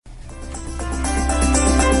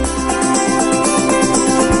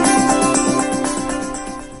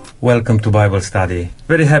Welcome to Bible Study.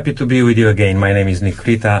 Very happy to be with you again. My name is Nick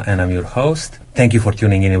Rita and I'm your host. Thank you for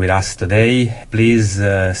tuning in with us today. Please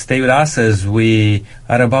stay with us as we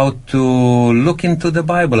are about to look into the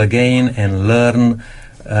Bible again and learn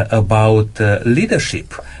about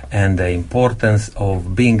leadership and the importance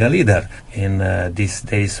of being a leader in these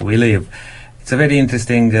days we live. It's a very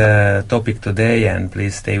interesting topic today, and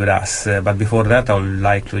please stay with us. But before that, I would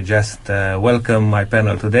like to just welcome my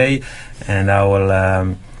panel today, and I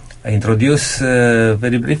will introduce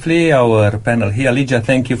very briefly our panel here. Lydia,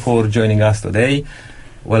 thank you for joining us today.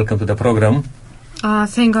 Welcome to the program.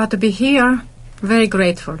 Thank God to be here. Very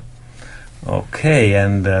grateful. Okay,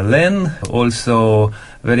 and Len, also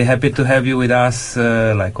very happy to have you with us.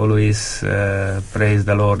 Like always, praise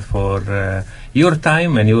the Lord for your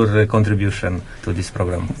time and your contribution to this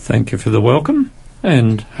program. Thank you for the welcome,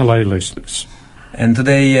 and hello, listeners. And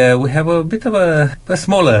today we have a bit of a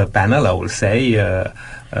smaller panel, I will say,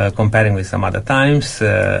 comparing with some other times.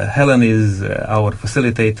 Helen is our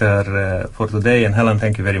facilitator for today, and Helen,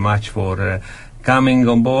 thank you very much for coming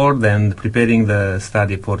on board and preparing the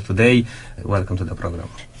study for today. Welcome to the program.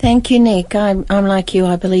 Thank you, Nick. I'm like you.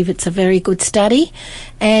 I believe it's a very good study,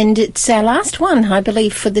 and it's our last one, I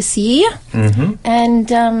believe, for this year. Mm-hmm.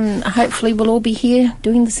 And hopefully we'll all be here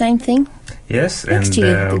doing the same thing. Yes, next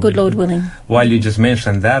year, the good Lord willing. While you just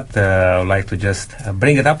mentioned that, I would like to just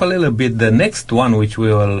bring it up a little bit. The next one which we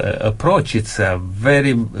will approach, it's a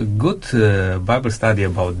very good Bible study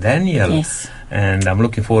about Daniel. Yes. And I'm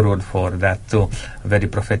looking forward for that too. A very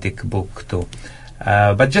prophetic book too.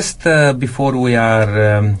 But just before we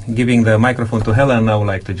are giving the microphone to Helen, I would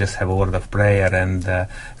like to just have a word of prayer and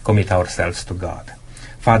commit ourselves to God.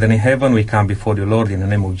 Father in heaven, we come before you, Lord, in the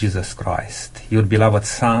name of Jesus Christ, your beloved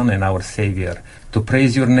Son and our Savior, to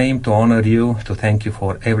praise your name, to honor you, to thank you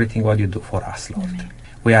for everything what you do for us, Lord. Amen.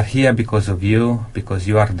 We are here because of you, because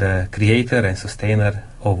you are the creator and sustainer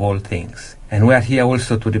of all things. And we are here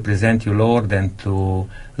also to represent you, Lord, and to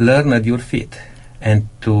learn at your feet and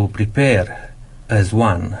to prepare as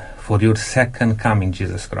one for your second coming,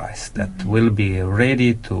 Jesus Christ, that will be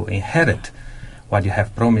ready to inherit what you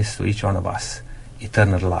have promised to each one of us,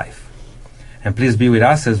 eternal life. And please be with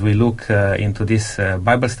us as we look into this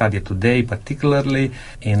Bible study today, particularly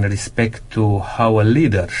in respect to how a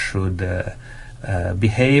leader should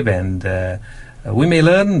behave, and we may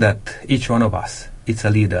learn that each one of us is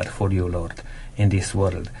a leader for you, Lord, in this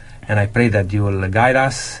world. And I pray that you will guide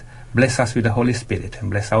us, bless us with the Holy Spirit,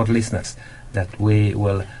 and bless our listeners, that we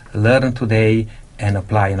will learn today and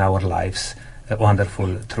apply in our lives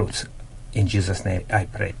wonderful truths. In Jesus' name I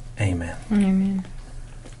pray. Amen. Amen.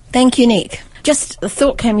 Thank you, Nick. Just a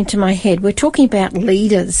thought came into my head. We're talking about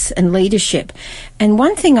leaders and leadership. And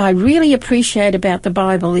one thing I really appreciate about the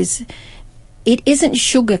Bible is it isn't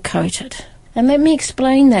sugar-coated. And let me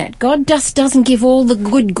explain that. God just doesn't give all the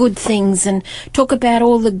good things and talk about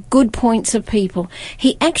all the good points of people.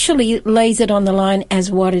 He actually lays it on the line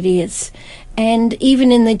as what it is. And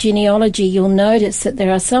even in the genealogy, you'll notice that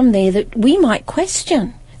there are some there that we might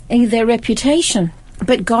question their reputation.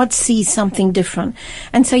 But God sees something different.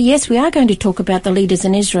 And so, yes, we are going to talk about the leaders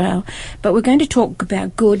in Israel, but we're going to talk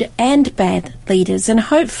about good and bad leaders. And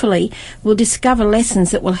hopefully we'll discover lessons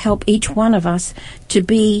that will help each one of us to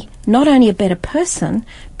be not only a better person,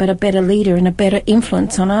 but a better leader and a better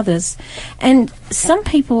influence on others. And some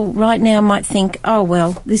people right now might think, oh,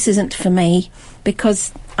 well, this isn't for me,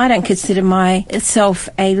 because I don't consider myself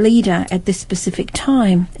a leader at this specific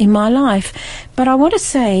time in my life. But I want to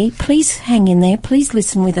say, please hang in there, please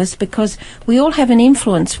listen with us, because we all have an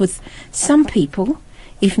influence with some people,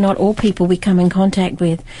 if not all people we come in contact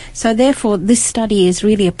with. So therefore, this study is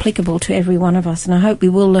really applicable to every one of us, and I hope we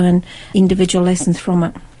will learn individual lessons from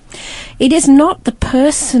it. It is not the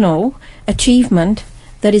personal achievement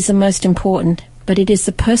that is the most important, but it is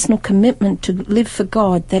the personal commitment to live for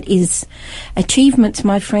God that is. Achievements,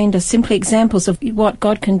 my friend, are simply examples of what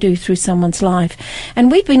God can do through someone's life.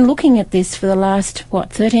 And we've been looking at this for the last,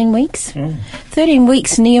 13 weeks? 13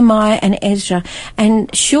 weeks, Nehemiah and Ezra.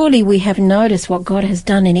 And surely we have noticed what God has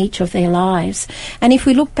done in each of their lives. And if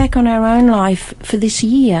we look back on our own life for this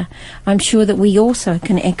year, I'm sure that we also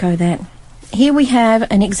can echo that. Here we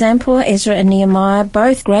have an example, Ezra and Nehemiah,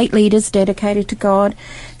 both great leaders dedicated to God,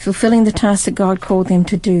 fulfilling the task that God called them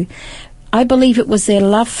to do. I believe it was their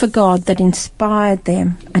love for God that inspired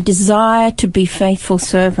them, a desire to be faithful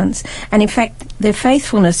servants. And in fact, their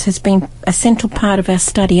faithfulness has been a central part of our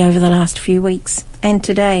study over the last few weeks and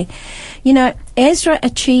today. You know, Ezra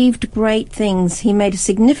achieved great things. He made a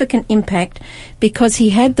significant impact because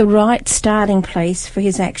he had the right starting place for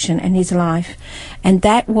his action and his life. And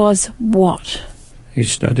that was what? He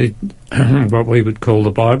studied what we would call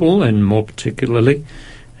the Bible, and more particularly,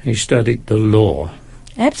 he studied the law,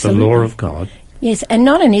 Absolutely. the law of God. Yes, and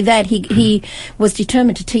not only that, he was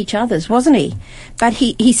determined to teach others, wasn't he? But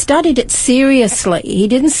he studied it seriously. He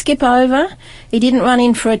didn't skip over. He didn't run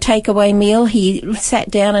in for a takeaway meal. He sat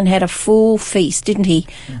down and had a full feast, didn't he,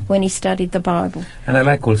 when he studied the Bible? And I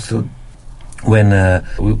like also when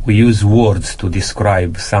we use words to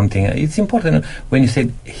describe something. It's important when you say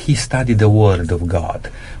he studied the Word of God,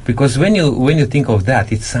 because when you think of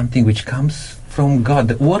that, it's something which comes from God,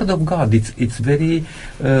 the Word of God. It's very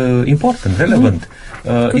important, relevant.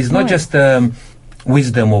 It's not just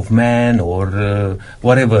wisdom of man or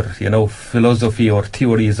whatever, philosophy or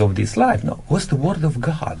theories of this life. No, it was the Word of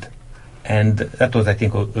God. And that was, I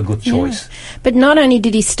think, a good choice. Yeah. But not only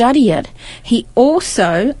did he study it, he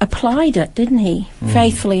also applied it, didn't he,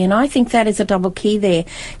 faithfully? And I think that is a double key there.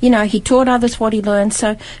 He taught others what he learned.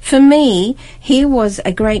 So for me, he was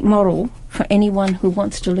a great model for anyone who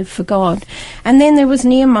wants to live for God. And then there was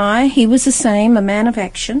Nehemiah. He was the same, a man of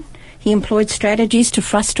action. He employed strategies to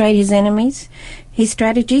frustrate his enemies. His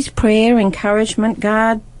strategies, prayer, encouragement,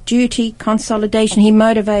 guard, duty, consolidation. He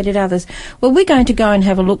motivated others. Well, we're going to go and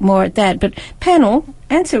have a look more at that. But panel,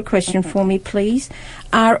 answer a question for me, please.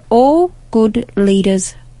 Are all good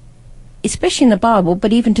leaders, especially in the Bible,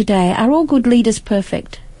 but even today, are all good leaders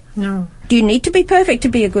perfect? No. Do you need to be perfect to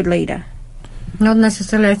be a good leader? Not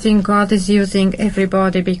necessarily. I think God is using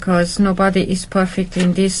everybody because nobody is perfect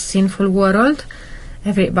in this sinful world.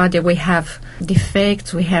 Everybody, we have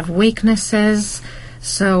defects, we have weaknesses,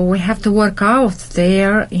 so we have to work out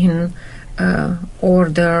there in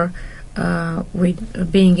order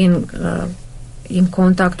with being in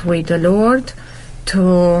contact with the Lord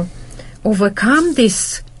to overcome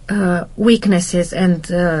these weaknesses and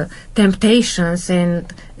temptations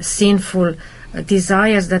and sinful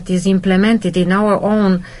desires that is implemented in our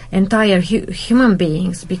own entire human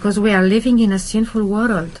beings, because we are living in a sinful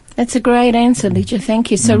world. That's a great answer, Lydia.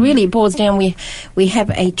 Thank you. So really it boils down, we have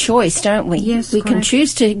a choice, don't we? Yes, we correct. can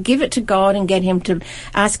choose to give it to God and get him to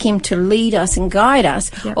ask him to lead us and guide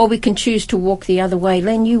us, Yep. or we can choose to walk the other way.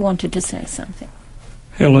 Len, you wanted to say something.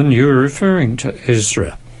 Helen, you were referring to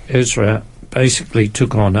Ezra. Ezra basically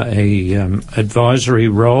took on a advisory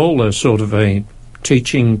role, a sort of a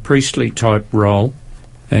teaching priestly type role,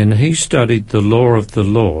 and he studied the law of the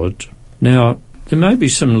Lord. Now, there may be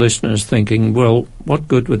some listeners thinking, well, what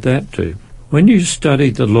good would that do? When you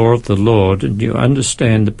study the law of the Lord and you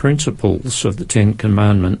understand the principles of the Ten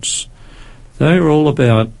Commandments, they're all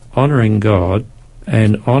about honouring God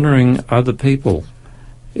and honouring other people.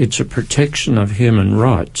 It's a protection of human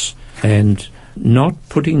rights and not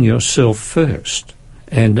putting yourself first.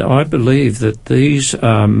 And I believe that these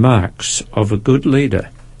are marks of a good leader.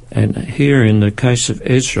 And here in the case of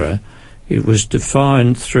Ezra, it was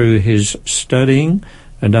defined through his studying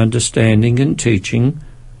and understanding and teaching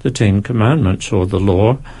the Ten Commandments, or the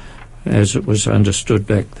law, as it was understood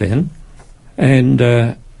back then. And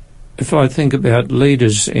if I think about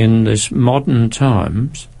leaders in this modern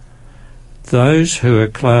times, those who are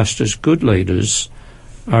classed as good leaders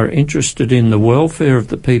are interested in the welfare of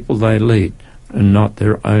the people they lead, and not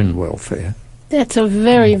their own welfare. That's a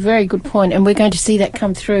very, very good point, and we're going to see that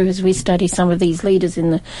come through as we study some of these leaders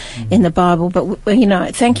in the Bible. But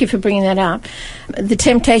thank you for bringing that up. The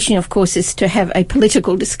temptation, of course, is to have a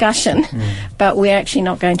political discussion, but we're actually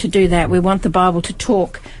not going to do that. We want the Bible to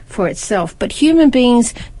talk for itself. But human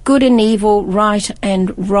beings, good and evil, right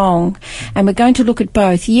and wrong, and we're going to look at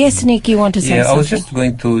both. Yes, Nick, you want to say something? I was just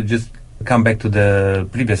going to come back to the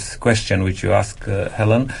previous question which you asked,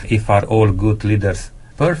 Helen, if are all good leaders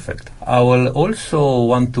perfect? I will also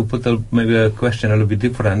want to put maybe a question a little bit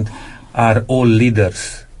different. Are all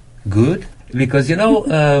leaders good? Because,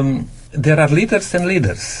 there are leaders and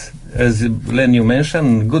leaders. As Len, you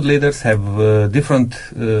mentioned, good leaders have different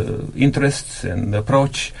interests and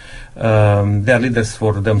approach. They are leaders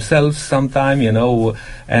for themselves sometimes,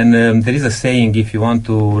 and there is a saying, if you want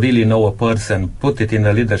to really know a person, put it in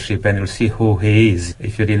the leadership and you'll see who he is,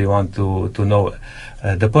 if you really want to know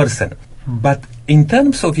the person. But in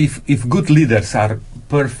terms of if good leaders are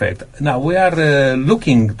perfect, now we are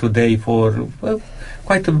looking today for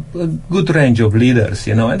quite a good range of leaders,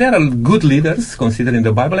 and there are good leaders considered in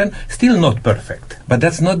the Bible and still not perfect. But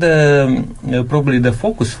that's not probably the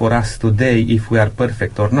focus for us today, if we are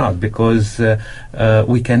perfect or not, because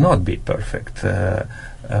we cannot be perfect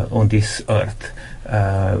on this earth.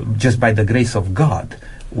 Just by the grace of God,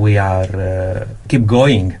 we are keep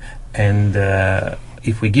going, and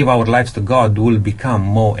if we give our lives to God, we'll become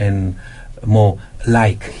more and more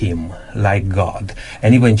like him, like God.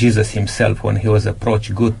 And even Jesus himself, when he was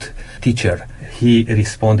approached, good teacher, he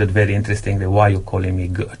responded very interestingly, why you calling me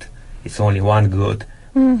good? It's only one good,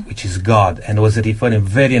 which is God. And was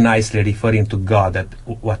very nicely referring to God, that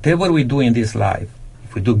whatever we do in this life,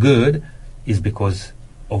 if we do good, is because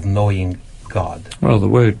of knowing God. Well, the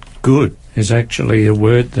word good is actually a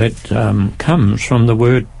word that comes from the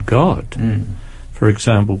word God. For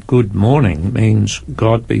example, good morning means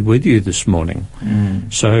God be with you this morning.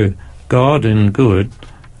 So God and good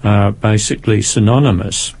are basically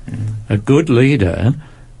synonymous. A good leader,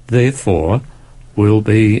 therefore, will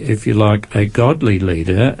be, if you like, a godly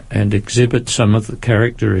leader and exhibit some of the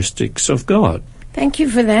characteristics of God. Thank you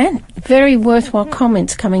for that. Very worthwhile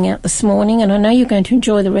comments coming out this morning, and I know you're going to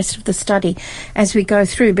enjoy the rest of the study as we go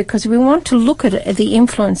through, because we want to look at the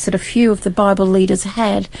influence that a few of the Bible leaders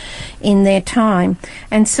had in their time.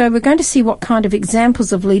 And so we're going to see what kind of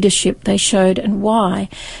examples of leadership they showed and why.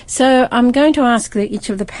 So I'm going to ask each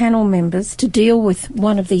of the panel members to deal with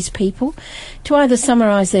one of these people, to either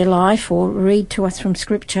summarise their life or read to us from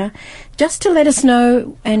Scripture, just to let us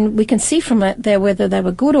know, and we can see from it there whether they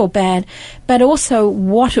were good or bad, but also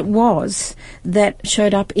what it was that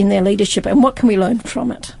showed up in their leadership and what can we learn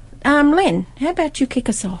from it. Len, how about you kick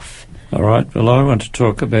us off? All right, well, I want to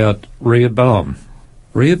talk about Rehoboam.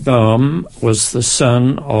 Rehoboam was the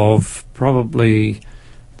son of probably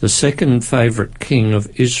the second favourite king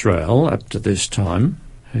of Israel up to this time.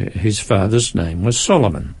 His father's name was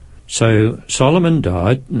Solomon. So Solomon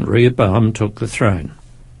died and Rehoboam took the throne.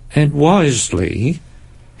 And wisely,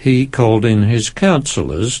 he called in his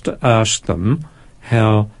counsellors to ask them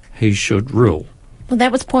how he should rule. Well,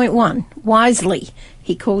 that was point one. Wisely,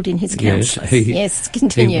 he called in his counsellors. Yes,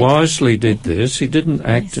 continue. He wisely did this. He didn't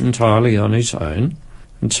act entirely on his own.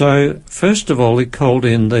 And so, first of all, he called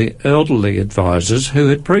in the elderly advisers who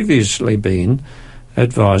had previously been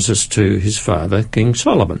advisers to his father, King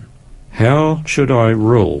Solomon. How should I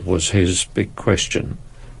rule was his big question.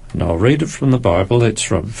 And I'll read it from the Bible. It's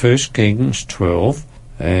from 1 Kings 12,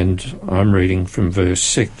 and I'm reading from verse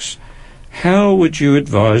 6. How would you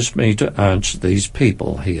advise me to answer these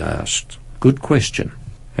people, he asked. Good question.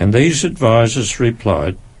 And these advisers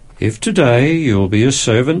replied, if today you will be a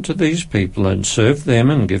servant to these people and serve them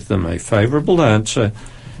and give them a favourable answer,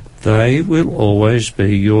 they will always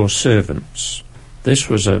be your servants. This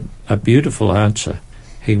was a beautiful answer.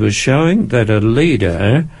 He was showing that a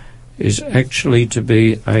leader is actually to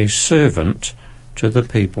be a servant to the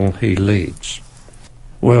people he leads.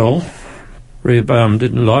 Well, Rehoboam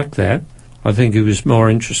didn't like that. I think he was more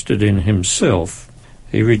interested in himself.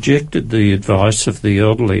 He rejected the advice of the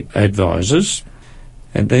elderly advisers,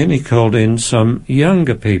 and then he called in some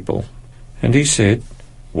younger people. And he said,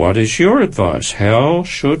 what is your advice? How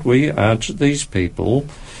should we answer these people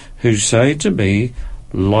who say to me,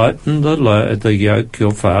 lighten the yoke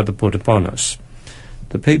your father put upon us?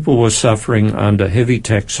 The people were suffering under heavy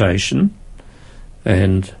taxation,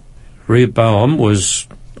 and Rehoboam was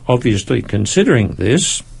obviously considering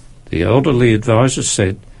this. The elderly advisor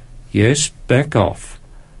said, yes, back off.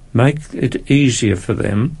 Make it easier for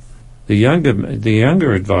them. The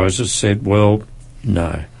younger advisors said, well,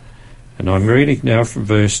 no. And I'm reading now from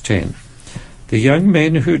verse 10. The young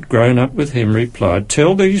men who had grown up with him replied,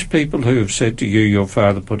 tell these people who have said to you, your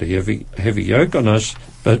father put a heavy yoke on us,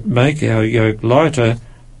 but make our yoke lighter.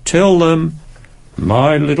 Tell them,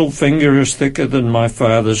 my little finger is thicker than my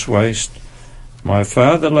father's waist. My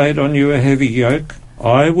father laid on you a heavy yoke.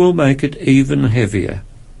 I will make it even heavier.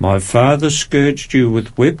 My father scourged you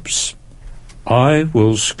with whips. I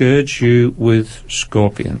will scourge you with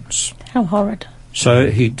scorpions. How horrid. So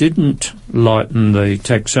he didn't lighten the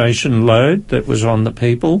taxation load that was on the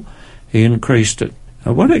people. He increased it.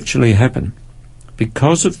 Now, what actually happened?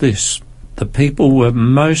 Because of this, the people were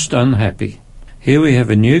most unhappy. Here we have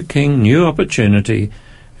a new king, new opportunity,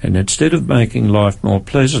 and instead of making life more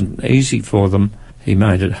pleasant and easy for them, he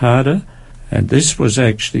made it harder. And this was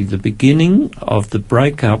actually the beginning of the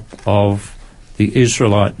breakup of the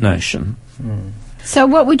Israelite nation. So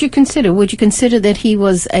what would you consider? Would you consider that he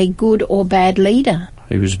was a good or bad leader?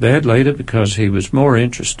 He was a bad leader because he was more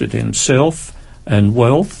interested in self and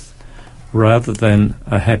wealth rather than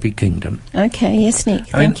a happy kingdom. Okay, yes, Nick,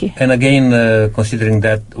 thank you. And again, considering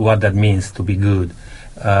that what that means to be good,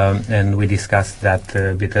 and we discussed that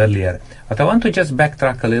a bit earlier, but I want to just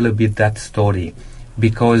backtrack a little bit that story,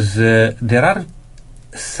 because there are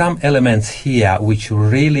some elements here which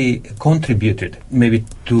really contributed maybe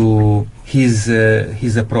to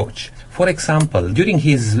his approach. For example, during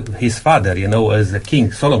his father, as the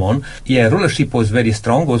King Solomon, rulership was very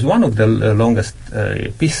strong, was one of the longest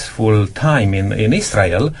peaceful time in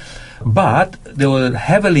Israel, But they were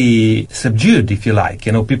heavily subdued, if you like,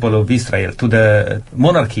 people of Israel, to the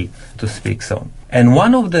monarchy, to speak so. And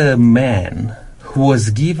one of the men who was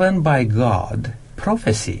given by God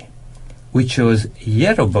prophecy, which was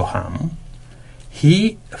Jeroboam,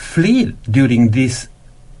 he fled during this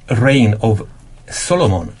reign of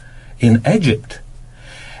Solomon in Egypt.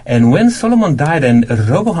 And when Solomon died and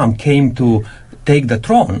Rehoboam came to take the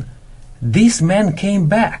throne, this man came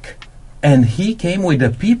back. And he came with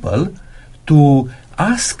the people to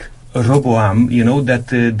ask Rehoboam,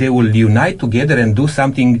 that they will unite together and do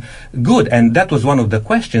something good. And that was one of the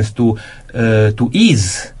questions to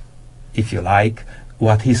ease, if you like,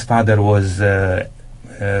 what his father was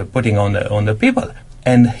putting on the people.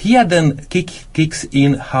 And here then kicks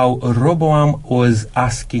in how Rehoboam was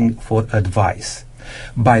asking for advice.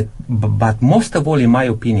 But most of all, in my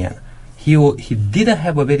opinion, he didn't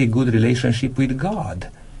have a very good relationship with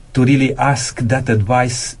God to really ask that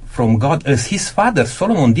advice from God as his father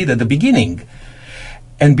Solomon did at the beginning.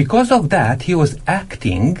 And because of that, he was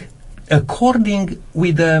acting according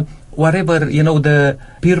with the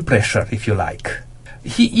peer pressure, if you like.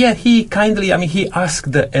 He kindly, he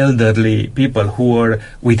asked the elderly people who were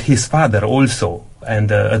with his father also, and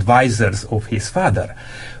the advisors of his father.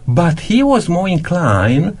 But he was more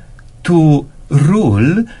inclined to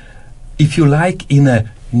rule, if you like, in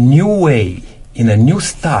a new way, in a new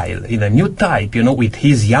style, in a new type, with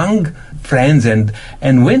his young friends.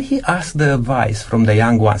 And when he asked the advice from the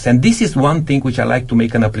young ones, and this is one thing which I like to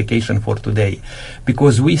make an application for today,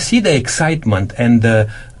 because we see the excitement and the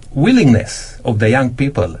willingness of the young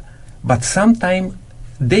people, but sometimes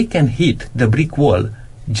they can hit the brick wall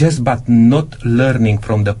just by not learning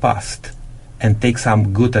from the past and take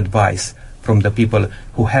some good advice from the people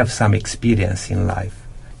who have some experience in life.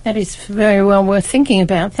 That is very well worth thinking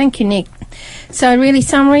about. Thank you, Nick. So really,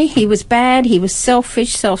 summary, he was bad, he was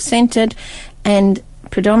selfish, self-centred, and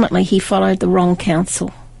predominantly he followed the wrong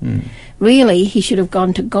counsel. Really, he should have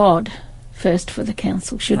gone to God first for the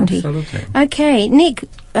counsel, shouldn't Absolutely. he? Okay, Nick,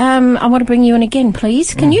 I want to bring you in again,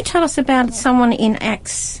 please. Can you tell us about someone in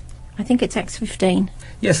Acts? I think it's Acts 15.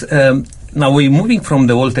 Yes, now we're moving from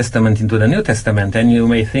the Old Testament into the New Testament, and you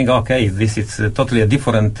may think, okay, this is totally a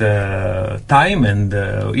different time and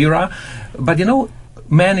era, but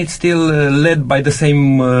man is still led by the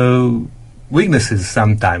same weaknesses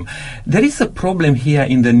sometimes. There is a problem here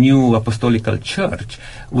in the new apostolical church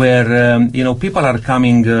where, people are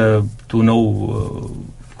coming to know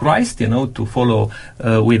Christ, to follow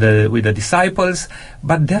with the disciples,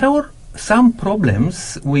 but there are some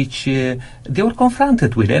problems which they were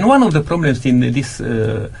confronted with. And one of the problems in this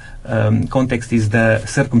context is the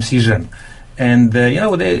circumcision. And, there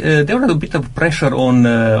was a bit of pressure on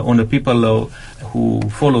the people who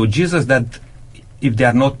follow Jesus that if they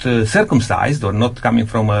are not circumcised or not coming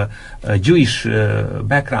from a Jewish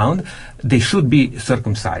background, they should be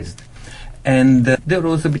circumcised. And there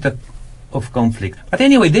was a bit of conflict. But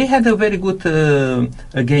anyway, they had a very good,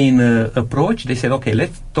 approach. They said, okay,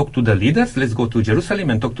 let's talk to the leaders. Let's go to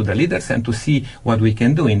Jerusalem and talk to the leaders and to see what we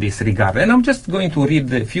can do in this regard. And I'm just going to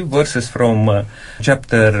read a few verses from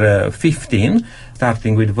chapter 15,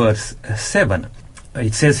 starting with verse 7.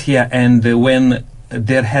 It says here, and when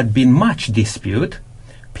there had been much dispute,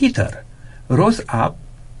 Peter rose up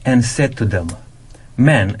and said to them,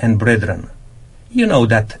 Men and brethren, you know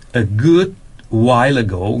that a good while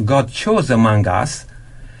ago God chose among us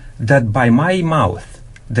that by my mouth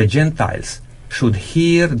the Gentiles should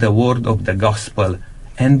hear the word of the gospel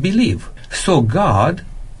and believe. So God,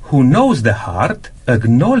 who knows the heart,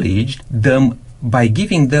 acknowledged them by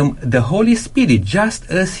giving them the Holy Spirit just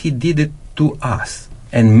as he did it to us,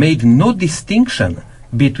 and made no distinction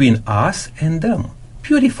between us and them,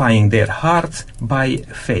 purifying their hearts by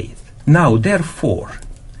faith. Now therefore,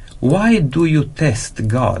 why do you test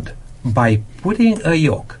God by putting a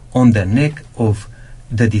yoke on the neck of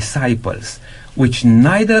the disciples, which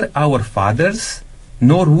neither our fathers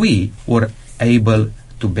nor we were able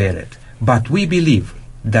to bear it? But we believe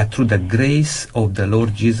that through the grace of the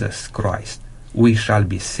Lord Jesus Christ, we shall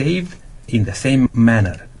be saved in the same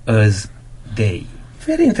manner as they.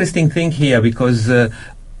 Very interesting thing here, because the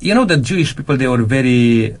Jewish people, they were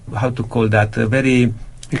very, very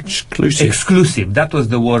exclusive. That was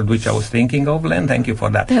the word which I was thinking of, Len. Thank you for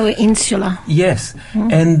that. They were insular. Yes.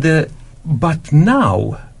 And but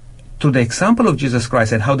now, through the example of Jesus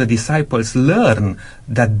Christ and how the disciples learn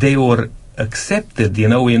that they were accepted,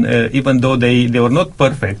 even though they were not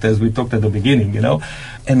perfect, as we talked at the beginning,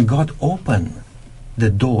 and God opened the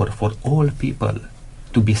door for all people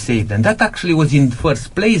to be saved. And that actually was in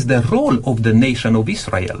first place the role of the nation of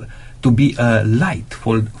Israel, to be a light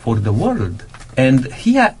for the world. And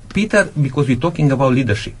here Peter, because we're talking about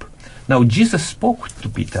leadership. Now, Jesus spoke to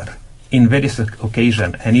Peter in various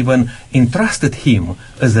occasions and even entrusted him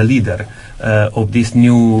as a leader of this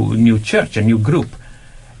new church, a new group.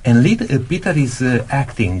 And Peter is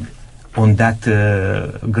acting on that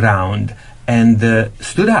ground and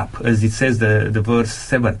stood up, as it says the verse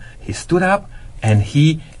 7. He stood up and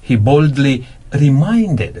he boldly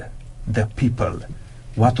reminded the people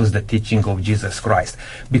what was the teaching of Jesus Christ.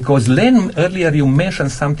 Because Len, earlier you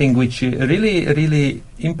mentioned something which really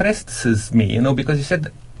impresses me, because you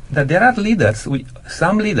said that there are leaders,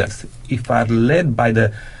 some leaders, if are led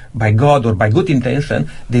by God or by good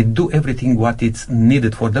intention, they do everything what is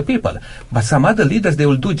needed for the people. But some other leaders, they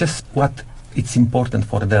will do just what it's important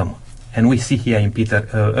for them. And we see here in Peter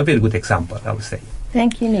a very good example, I would say.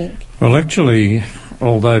 Thank you, Nick. Well, actually,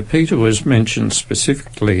 although Peter was mentioned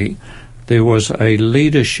specifically, there was a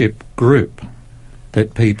leadership group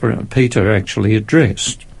that Peter actually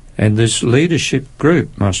addressed. And this leadership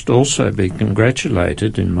group must also be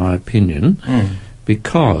congratulated, in my opinion,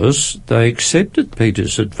 because they accepted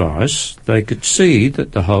Peter's advice. They could see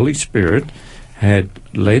that the Holy Spirit had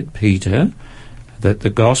led Peter, that the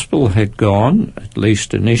gospel had gone, at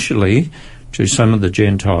least initially, to some of the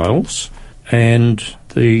Gentiles, and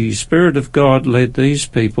the Spirit of God led these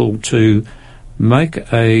people to make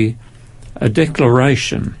a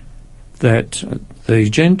declaration that the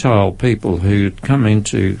Gentile people who had come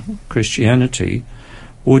into Christianity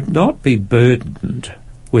would not be burdened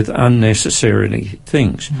with unnecessary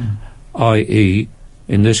things, i.e.,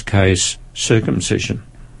 in this case, circumcision.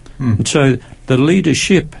 And so the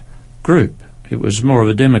leadership group, it was more of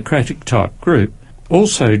a democratic type group,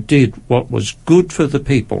 also did what was good for the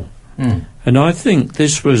people. And I think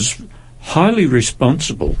this was highly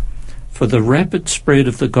responsible for the rapid spread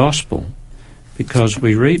of the gospel, because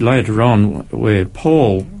we read later on where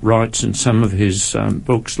Paul writes in some of his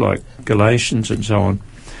books like Galatians and so on,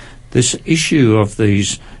 this issue of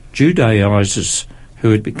these Judaizers who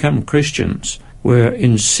had become Christians were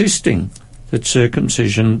insisting that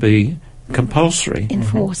circumcision be compulsory.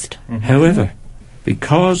 Enforced. However,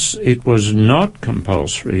 because it was not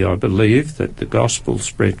compulsory, I believe that the gospel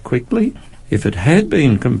spread quickly. If it had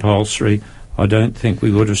been compulsory, I don't think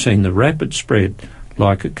we would have seen the rapid spread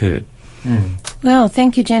like occurred. Well,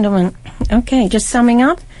 thank you, gentlemen. Okay, just summing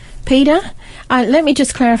up. Peter, let me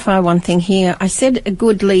just clarify one thing here. I said a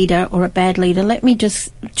good leader or a bad leader. Let me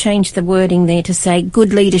just change the wording there to say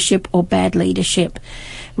good leadership or bad leadership,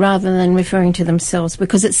 rather than referring to themselves,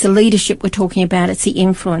 because it's the leadership we're talking about, it's the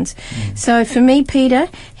influence. So for me, Peter,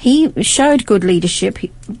 he showed good leadership,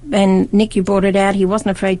 and Nick, you brought it out, he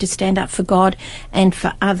wasn't afraid to stand up for God and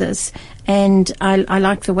for others. And I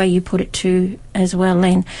like the way you put it too as well,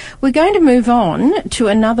 Len. We're going to move on to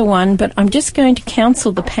another one, but I'm just going to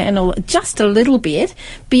counsel the panel just a little bit.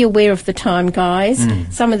 Be aware of the time, guys.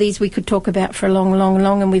 Some of these we could talk about for a long,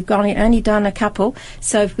 and we've only done a couple.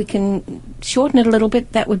 So if we can shorten it a little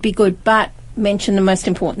bit, that would be good. But mention the most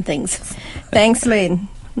important things. Thanks, Len.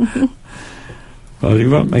 Well,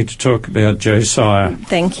 you want me to talk about Josiah?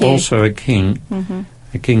 Thank you. Also a king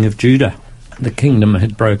of Judah. The kingdom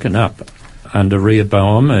had broken up under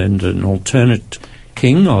Rehoboam, and an alternate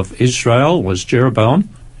king of Israel was Jeroboam.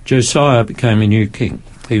 Josiah became a new king.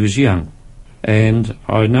 He was young. And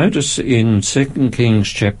I notice in 2 Kings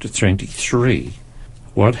chapter 23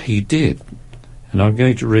 what he did. And I'm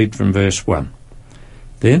going to read from verse 1.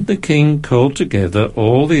 Then the king called together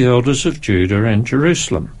all the elders of Judah and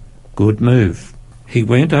Jerusalem. Good move. He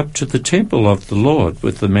went up to the temple of the Lord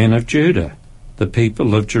with the men of Judah, the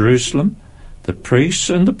people of Jerusalem, the priests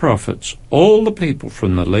and the prophets, all the people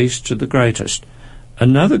from the least to the greatest.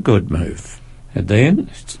 Another good move. And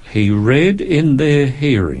then he read in their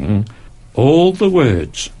hearing all the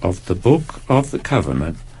words of the book of the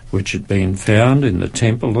covenant which had been found in the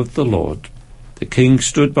temple of the Lord. The king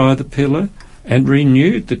stood by the pillar and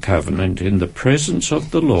renewed the covenant in the presence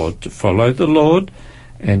of the Lord to follow the Lord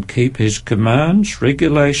and keep his commands,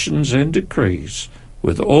 regulations and decrees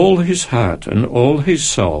with all his heart and all his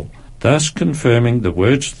soul, thus confirming the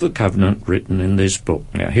words of the covenant written in this book.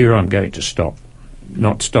 Now here I'm going to stop.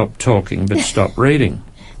 Not stop talking, but stop reading.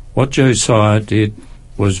 What Josiah did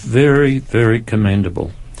was very, very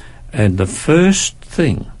commendable. And the first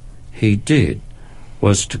thing he did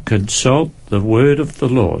was to consult the word of the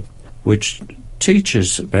Lord, which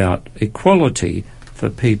teaches about equality for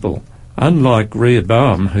people, unlike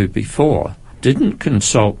Rehoboam, who before didn't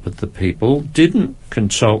consult with the people, didn't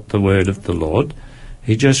consult the word of the Lord.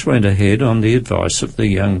 He just went ahead on the advice of the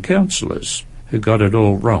young counsellors, who got it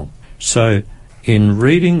all wrong. So, in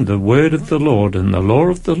reading the word of the Lord and the law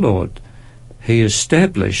of the Lord, he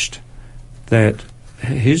established that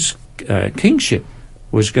his kingship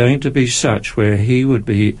was going to be such where he would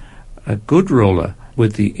be a good ruler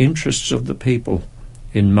with the interests of the people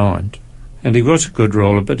in mind. And he was a good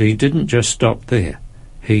ruler, but he didn't just stop there.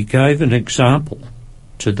 He gave an example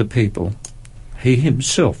to the people. He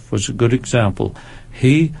himself was a good example.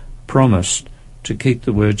 He promised to keep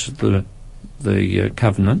the words of the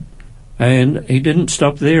covenant, and he didn't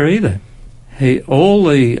stop there either. All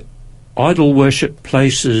the idol worship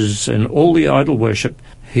places and all the idol worship,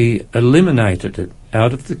 he eliminated it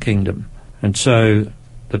out of the kingdom. And so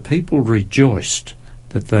the people rejoiced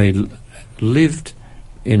that they lived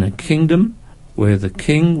in a kingdom where the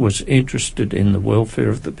king was interested in the welfare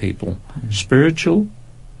of the people, spiritual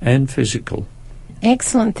and physical.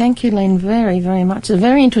 Excellent. Thank you, Len, very, very much. A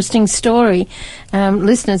very interesting story.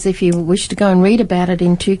 Listeners, if you wish to go and read about it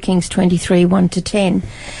in 2 Kings 23, 1-10.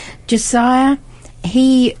 Josiah,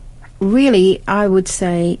 he really, I would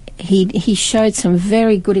say, he showed some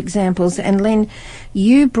very good examples. And Len,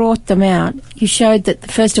 you brought them out. You showed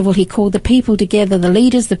that, first of all, he called the people together, the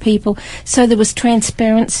leaders, the people, so there was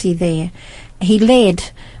transparency there. He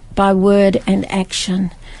led by word and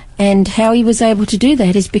action. And how he was able to do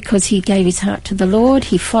that is because he gave his heart to the Lord,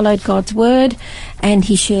 he followed God's word, and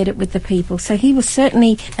he shared it with the people. So he was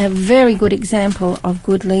certainly a very good example of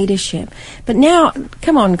good leadership. But now,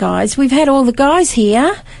 come on, guys, we've had all the guys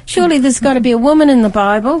here. Surely there's got to be a woman in the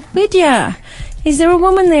Bible. Lydia, is there a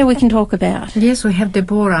woman there we can talk about? Yes, we have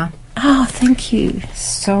Deborah. Oh, thank you.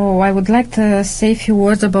 So I would like to say a few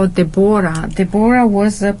words about Deborah. Deborah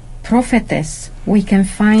was a prophetess. We can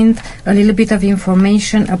find a little bit of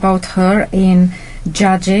information about her in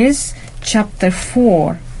Judges chapter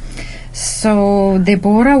 4. So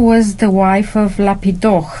Deborah was the wife of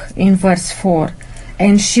Lapidoth in verse 4,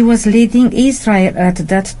 and she was leading Israel at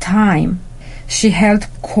that time. She held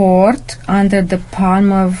court under the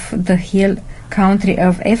palm of the hill country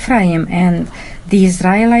of Ephraim, and the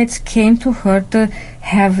Israelites came to her to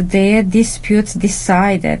have their disputes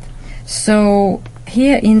decided. So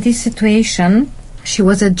here in this situation, she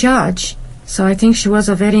was a judge, so I think she was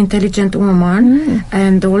a very intelligent woman,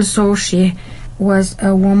 and also she was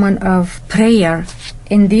a woman of prayer.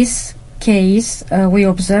 In this case, we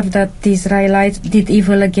observe that the Israelites did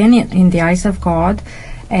evil again in the eyes of God,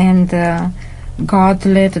 and God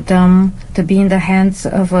led them to be in the hands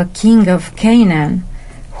of a king of Canaan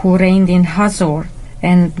who reigned in Hazor,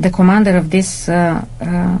 and the commander of this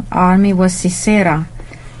army was Sisera.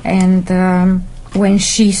 And when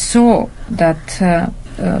she saw that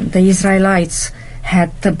the Israelites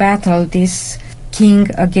had to battle this king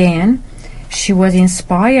again, she was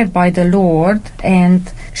inspired by the Lord,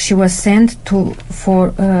 and she was sent for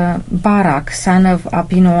Barak, son of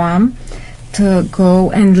Abinoam, to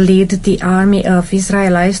go and lead the army of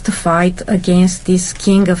Israelites to fight against this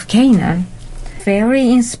king of Canaan.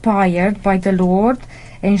 Very inspired by the Lord,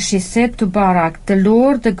 and she said to Barak, "The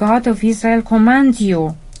Lord, the God of Israel, commands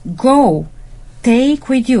you, go, take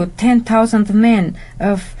with you 10,000 men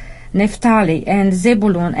of Naphtali and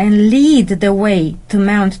Zebulun, and lead the way to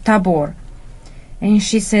Mount Tabor." And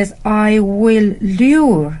she says, "I will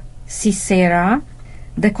lure Sisera,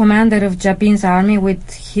 the commander of Jabin's army, with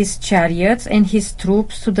his chariots and his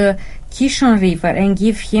troops to the Kishon River and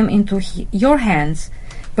give him into your hands."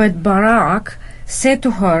 But Barak said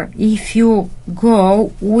to her, "If you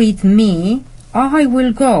go with me, I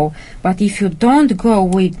will go, but if you don't go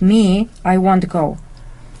with me, I won't go."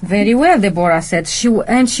 "Very well," Deborah said. She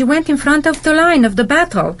went in front of the line of the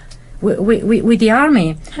battle with the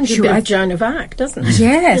army. And she bit of Joan of Arc, doesn't it?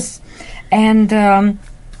 Yes. And,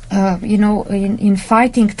 in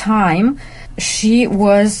fighting time, she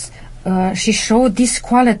showed this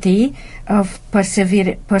quality of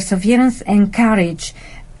perseverance and courage.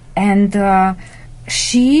 And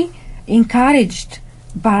she encouraged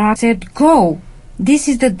Barak, said, "Go, this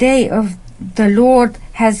is the day of the Lord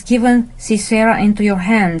has given Sisera into your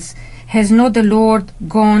hands. Has not the Lord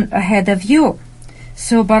gone ahead of you?"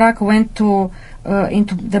 So Barak went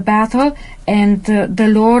into the battle, and the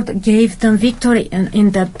Lord gave them victory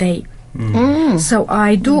in that day. So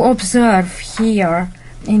I do observe here,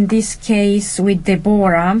 in this case with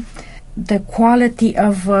Deborah, the quality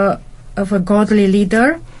of a godly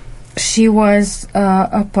leader. She was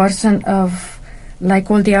a person of, like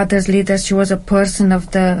all the other leaders, she was a person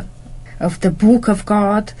of the book of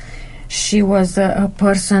God. She was a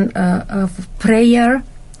person of prayer,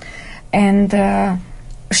 and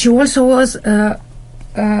she also was a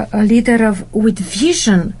leader with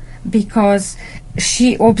vision, because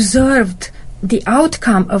she observed the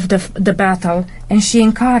outcome of the battle, and she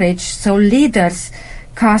encouraged. So leaders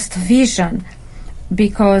cast vision.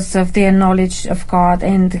 because of their knowledge of God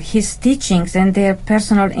and His teachings and their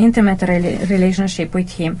personal, intimate relationship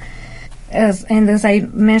with Him. As I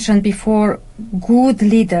mentioned before, good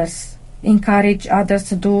leaders encourage others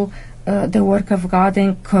to do the work of God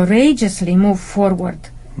and courageously move forward.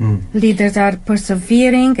 Leaders are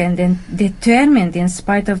persevering and determined in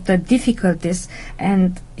spite of the difficulties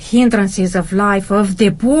and hindrances of life, of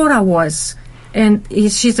Deborah was. And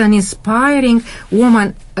she's an inspiring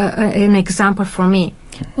woman, an example for me.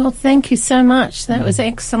 Well, thank you so much. That was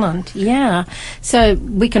excellent. Yeah. So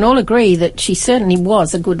we can all agree that she certainly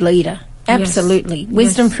was a good leader. Absolutely. Yes.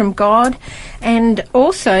 Wisdom Yes. from God. And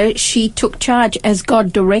also she took charge as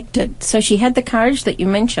God directed. So she had the courage that you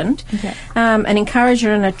mentioned, an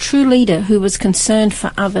encourager and a true leader who was concerned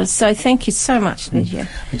for others. So thank you so much, Lydia.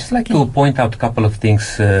 I'd just like to point out a couple of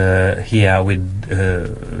things here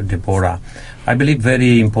with Deborah. I believe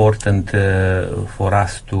very important for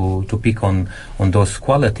us to pick on those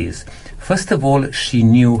qualities. First of all, she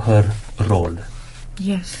knew her role.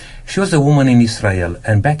 Yes. She was a woman in Israel,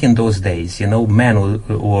 and back in those days, men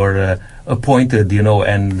were appointed,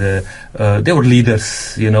 and they were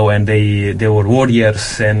leaders, and they were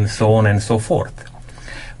warriors and so on and so forth.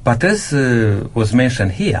 But as was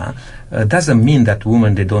mentioned here, doesn't mean that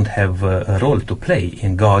women, they don't have a role to play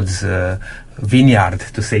in God's vineyard,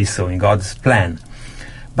 to say so, in God's plan.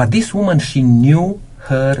 But this woman, she knew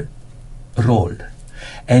her role.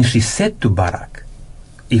 And she said to Barak,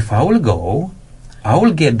 if I will go, I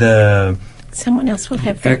will get the... Someone else will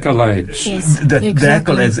have accolades. Yes. The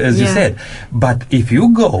Exactly. accolades, as you said. But if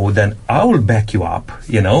you go, then I will back you up,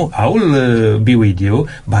 I will be with you,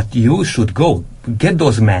 but you should go. Get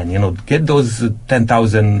those men, get those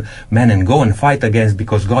 10,000 men and go and fight against,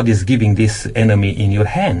 because God is giving this enemy in your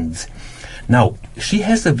hands. Now, she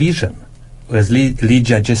has a vision, as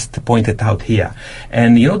Lydia just pointed out here.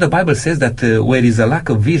 And, the Bible says that where is a lack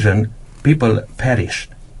of vision, people perish.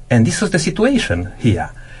 And this was the situation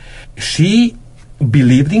here. She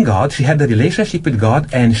believed in God, she had a relationship with God,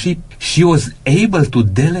 and she was able to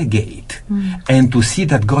delegate and to see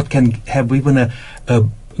that God can have even a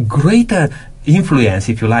greater influence,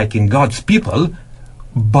 if you like, in God's people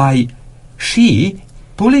by she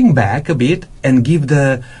pulling back a bit and give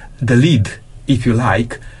the lead, if you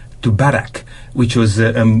like, to Barak, which was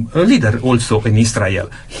a leader also in Israel.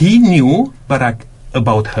 He knew Barak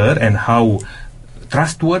about her and how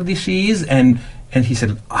trustworthy she is, and he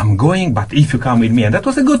said, I'm going, but if you come with me. And that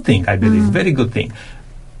was a good thing, I believe, very good thing.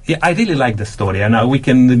 Yeah, I really like the story, and we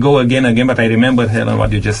can go again, but I remember, Helen,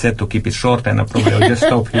 what you just said, to keep it short, and probably I'll just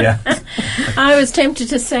stop here. I was tempted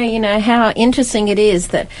to say, how interesting it is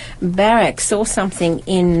that Barak saw something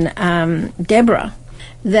in Deborah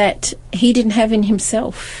that he didn't have in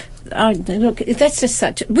himself. Look, that's just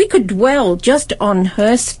such... We could dwell just on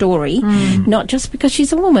her story, not just because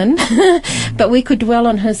she's a woman, but we could dwell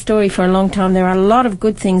on her story for a long time. There are a lot of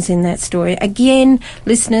good things in that story. Again,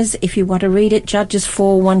 listeners, if you want to read it, Judges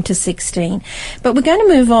 4, 1-16. But we're going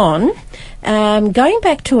to move on, going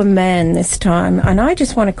back to a man this time, and I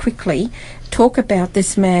just want to quickly talk about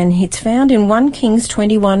this man. It's found in 1 Kings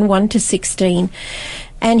 21, 1-16,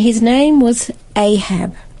 and his name was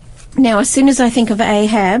Ahab. Now, as soon as I think of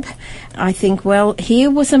Ahab, I think, well, here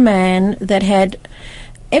was a man that had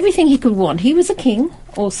everything he could want. He was a king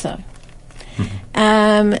also.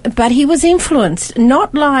 But he was influenced,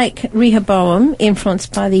 not like Rehoboam,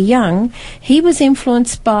 influenced by the young. He was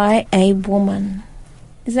influenced by a woman.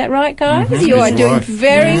 Is that right, guys? You are doing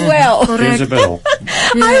very well. Jezebel.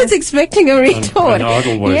 I was expecting a retort. An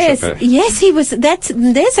idol worshipper. Yes, he was.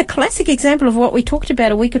 There's a classic example of what we talked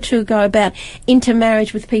about a week or two ago about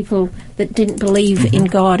intermarriage with people that didn't believe in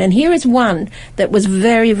God. And here is one that was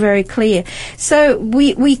very, very clear. So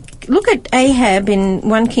we look at Ahab in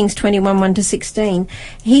 1 Kings 21, 1-16.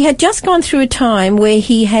 He had just gone through a time where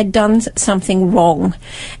he had done something wrong,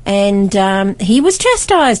 and he was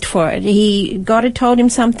chastised for it. God had told him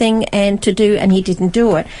something to do, and he didn't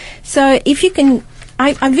do it. So if you can,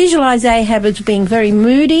 I visualize Ahab as being very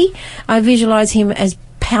moody. I visualize him as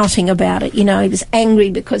pouting about it. He was angry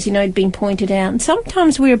because, he'd been pointed out. And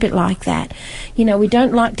sometimes we're a bit like that. We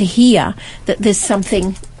don't like to hear that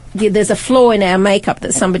there's a flaw in our makeup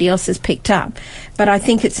that somebody else has picked up. But I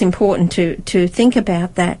think it's important to think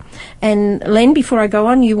about that. And Len, before I go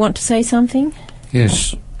on, you want to say something?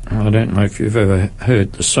 Yes. I don't know if you've ever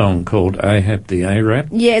heard the song called Ahab the Arab.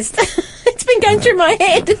 Yes. It's been going through my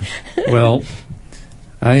head. Well,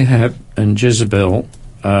 Ahab and Jezebel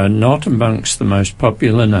are not amongst the most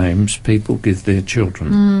popular names people give their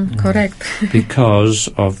children. Correct. Because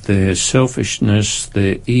of their selfishness,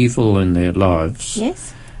 their evil in their lives.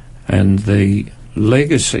 Yes. And the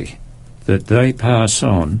legacy that they pass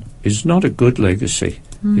on is not a good legacy.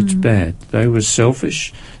 It's bad. They were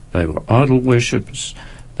selfish. They were idol worshippers.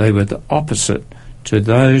 They were the opposite to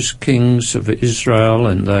those kings of Israel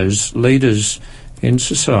and those leaders in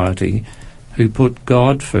society who put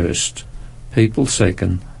God first, people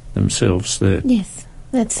second, themselves third. Yes,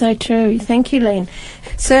 that's so true. Thank you, Len.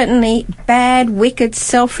 Certainly bad, wicked,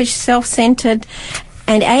 selfish, self-centred.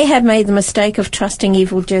 And Ahab made the mistake of trusting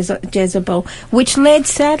evil Jezebel, which led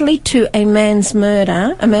sadly to a man's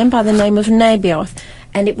murder, a man by the name of Naboth.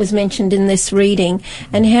 And it was mentioned in this reading,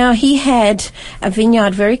 and how he had a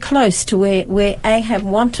vineyard very close to where Ahab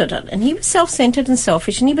wanted it. And he was self-centred and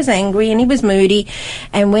selfish, and he was angry, and he was moody.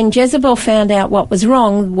 And when Jezebel found out what was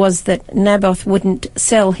wrong was that Naboth wouldn't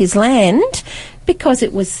sell his land, because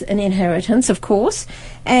it was an inheritance, of course.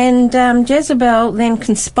 And Jezebel then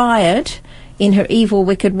conspired in her evil,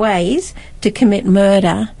 wicked ways to commit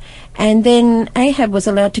murder. And then Ahab was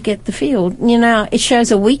allowed to get the field. You know, it shows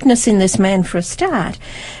a weakness in this man for a start.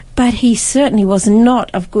 But he certainly was not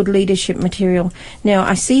of good leadership material. Now,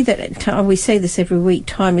 I see that, we say this every week,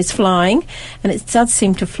 time is flying, and it does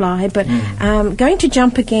seem to fly. But going to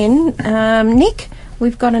jump again, Nick,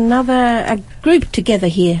 we've got a group together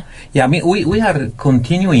here. Yeah, I mean, we are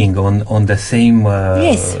continuing on the same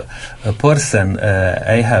person,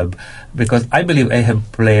 Ahab, because I believe Ahab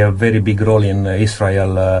played a very big role in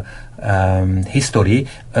Israel history,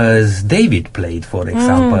 as David played, for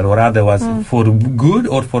example, or rather was for good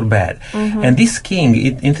or for bad. And this king,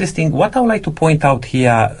 interesting, what I would like to point out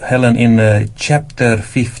here, Helen, in chapter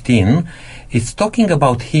 15, it's talking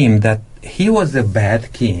about him that he was a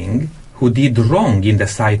bad king who did wrong in the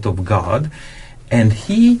sight of God, and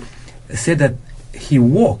he said that he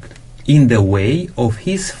walked in the way of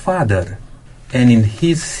his father and in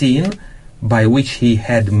his sin by which he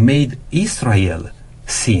had made Israel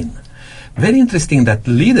sin. Very interesting that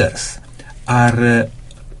leaders are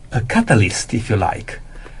a catalyst, if you like,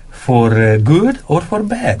 for good or for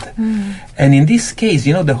bad. And in this case,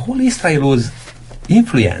 you know, the whole Israel was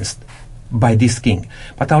influenced by this king.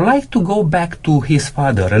 But I would like to go back to his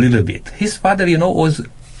father a little bit. His father, you know, was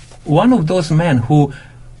one of those men who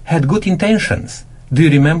had good intentions. Do you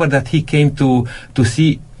remember that he came to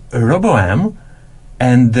see Rehoboam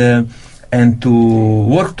and to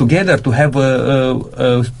work together to have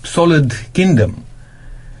a solid kingdom?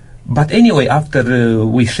 But anyway, after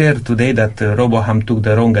we shared today that Rehoboam took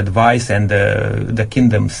the wrong advice and the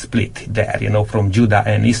kingdom split there, you know, from Judah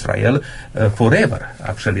and Israel forever.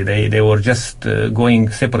 Actually, they were just going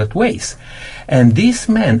separate ways. And this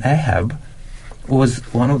man, Ahab, was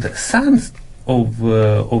one of the sons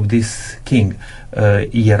of this king,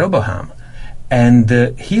 Jeroboam. And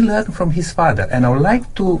he learned from his father. And I would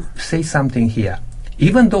like to say something here.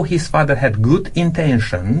 Even though his father had good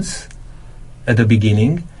intentions at the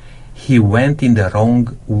beginning, he went in the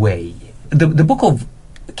wrong way. The book of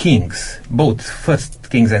Kings, both First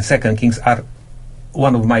Kings and Second Kings, are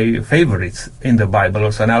one of my favorites in the Bible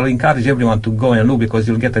also. And I'll encourage everyone to go and look, because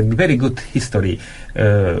you'll get a very good history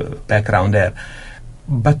background there.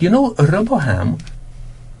 But you know, Rehoboam,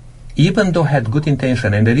 even though had good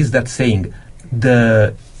intention, and there is that saying,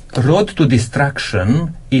 the road to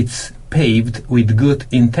destruction, it's paved with good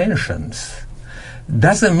intentions.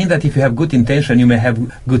 Doesn't mean that if you have good intention, you may have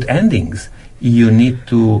good endings. You need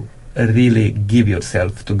to really give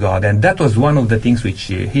yourself to God. And that was one of the things which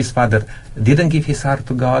his father didn't give his heart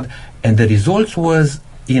to God, and the result was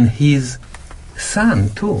in his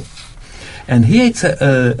son too. And here it's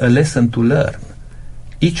a lesson to learn.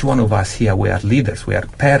 Each one of us here, we are leaders, we are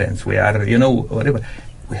parents, we are, you know, whatever.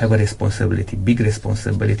 We have a responsibility, big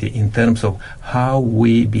responsibility in terms of how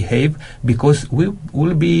we behave, because we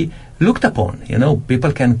will be looked upon. You know,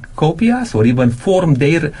 people can copy us or even form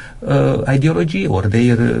their ideology or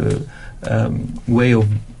their way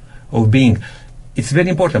of being. It's very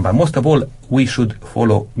important, but most of all, we should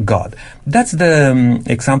follow God. That's the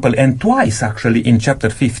example, and twice actually in chapter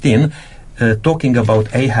 15, talking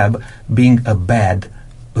about Ahab being a bad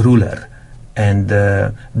ruler and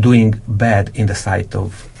doing bad in the sight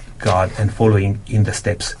of God and following in the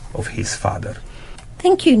steps of his father.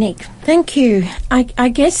 Thank you, Nick. Thank you. I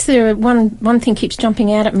guess there are one thing keeps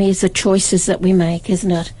jumping out at me is the choices that we make,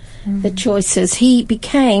 isn't it? The choices.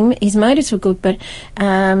 His motives were good, but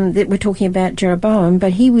that we're talking about Jeroboam,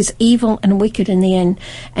 but he was evil and wicked in the end.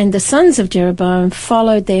 And the sons of Jeroboam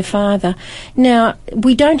followed their father. Now,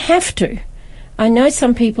 we don't have to. I know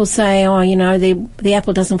some people say, oh, you know, the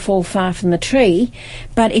apple doesn't fall far from the tree,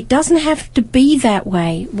 but it doesn't have to be that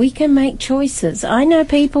way. We can make choices. I know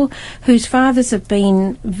people whose fathers have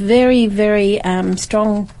been very, very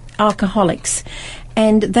strong alcoholics,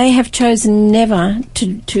 and they have chosen never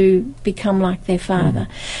to become like their father.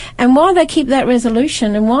 And while they keep that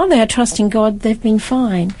resolution and while they are trusting God, they've been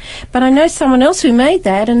fine. But I know someone else who made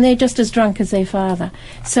that and they're just as drunk as their father.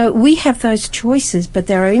 So we have those choices, but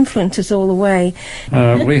there are influences all the way.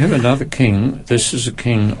 We have another king. This is a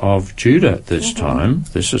king of Judah at this time.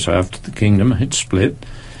 This is after the kingdom had split.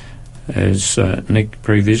 As Nick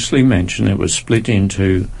previously mentioned, it was split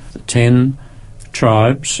into 10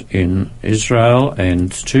 tribes in Israel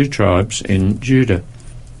and 2 tribes in Judah.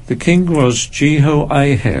 The king was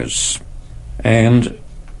Jehoahaz, and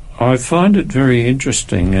I find it very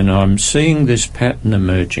interesting, and I'm seeing this pattern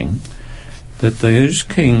emerging, that those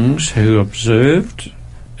kings who observed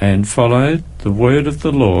and followed the word of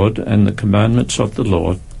the Lord and the commandments of the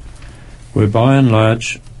Lord were by and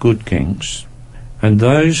large good kings, and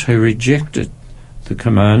those who rejected the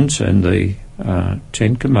commands and the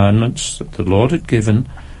 10 commandments that the Lord had given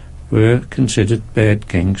were considered bad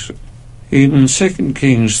kings. In 2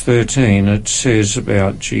 Kings 13 it says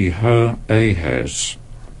about Jehoahaz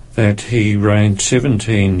that he reigned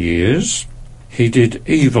 17 years. He did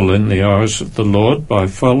evil in the eyes of the Lord by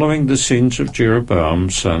following the sins of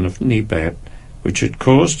Jeroboam son of Nebat, which had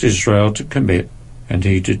caused Israel to commit, and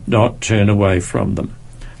he did not turn away from them.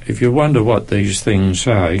 If you wonder what these things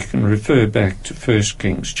are, you can refer back to 1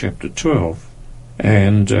 Kings chapter 12.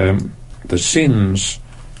 And the sins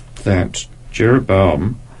that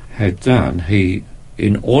Jeroboam had done, he,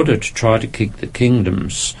 in order to try to keep the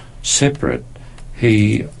kingdoms separate,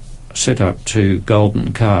 he set up 2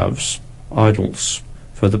 golden calves, idols,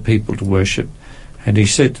 for the people to worship. And he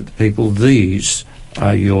said to the people, "These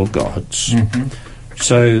are your gods."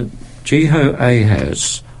 So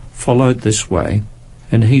Jehoahaz followed this way,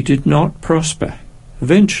 and he did not prosper.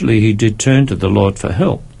 Eventually he did turn to the Lord for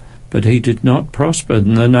help, but he did not prosper,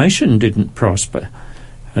 and the nation didn't prosper.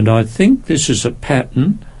 And I think this is a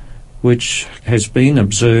pattern which has been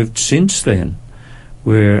observed since then,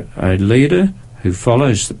 where a leader who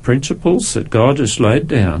follows the principles that God has laid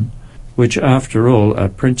down, which after all are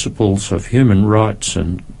principles of human rights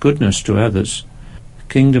and goodness to others,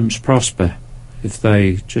 kingdoms prosper. If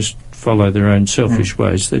they just follow their own selfish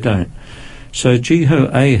ways, they don't. So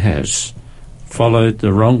Jehoahaz followed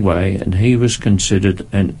the wrong way, and he was considered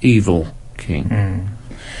an evil king.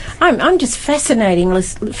 I'm just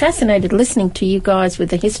fascinated listening to you guys with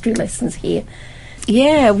the history lessons here.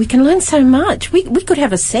 Yeah, we can learn so much. We could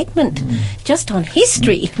have a segment just on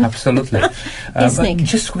history. Absolutely. Yes, Nick.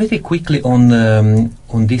 Just very quickly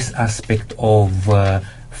on this aspect of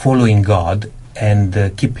following God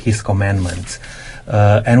and keep His commandments.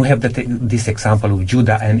 And we have this example of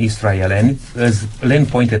Judah and Israel. And as Len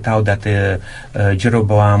pointed out, that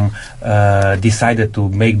Jeroboam decided to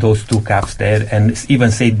make those 2 calves there and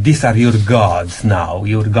even say, "These are your gods now,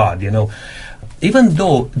 your God," you know. Even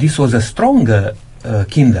though this was a stronger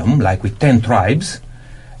kingdom, like with 10 tribes,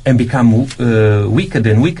 and become wicked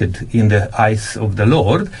and wicked in the eyes of the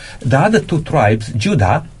Lord, the other 2 tribes,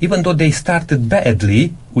 Judah, even though they started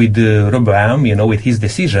badly with Rehoboam, you know, with his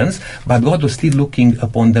decisions, but God was still looking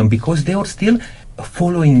upon them because they were still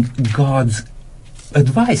following God's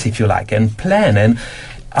advice, if you like, and plan. And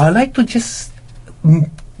I'd like to just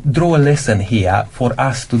draw a lesson here for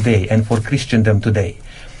us today and for Christendom today.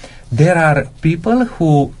 There are people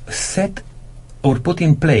who set or put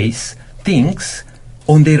in place things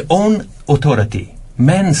on their own authority,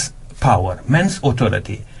 man's power, man's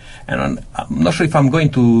authority. And I'm not sure if I'm going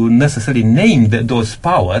to necessarily name those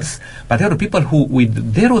powers, but there are people who,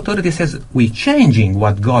 with their authority, says we're changing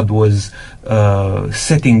what God was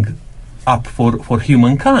setting up for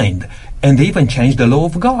humankind. And they even change the law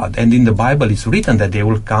of God. And in the Bible it's written that they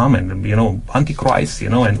will come and, you know, Antichrist, you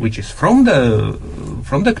know, and which is from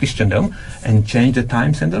the Christendom, and change the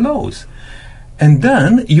times and the laws. And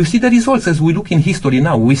then you see the results. As we look in history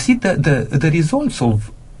now, we see the results of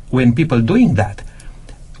when people doing that.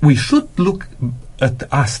 We should look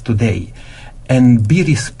at us today and be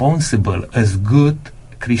responsible as good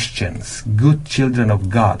Christians, good children of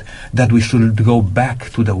God, that we should go back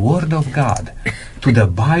to the Word of God, to the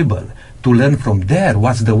Bible, to learn from there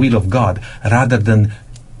what's the will of God, rather than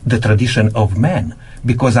the tradition of man.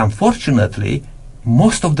 Because unfortunately,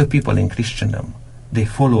 most of the people in Christendom, they're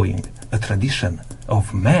following a tradition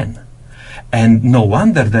of man. And no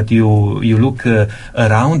wonder that you look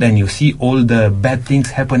around and you see all the bad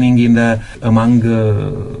things happening among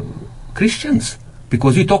Christians.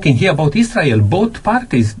 Because we're talking here about Israel, both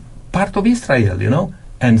parties, part of Israel, you know.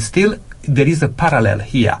 And still there is a parallel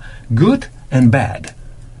here, good and bad,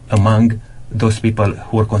 among those people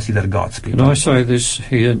who are considered God's people. Can I say this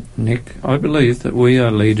here, Nick? I believe that we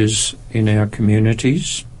are leaders in our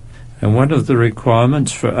communities, And one of the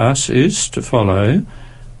requirements for us is to follow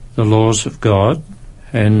the laws of God.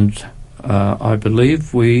 And I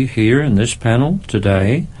believe we here in this panel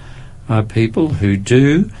today are people who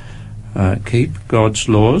do keep God's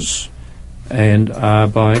laws and are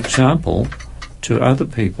by example to other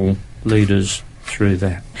people, leaders through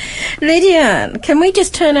that. Lydia, can we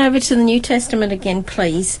just turn over to the New Testament again,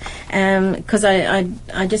 please? Because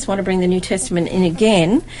I just want to bring the New Testament in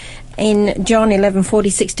again. In John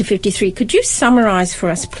 11:46 to 53, could you summarise for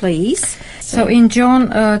us, please? So in John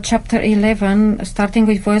chapter 11, starting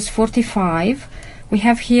with verse 45, we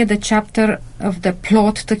have here the chapter of the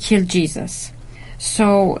plot to kill Jesus.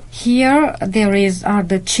 So here are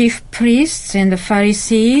the chief priests and the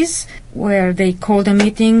Pharisees, where they called a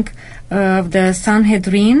meeting of the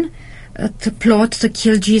Sanhedrin to plot to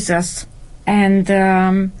kill Jesus. And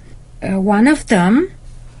one of them,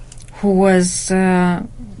 who was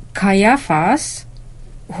Caiaphas,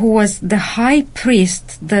 who was the high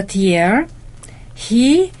priest that year,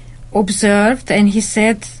 he observed and he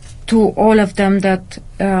said to all of them that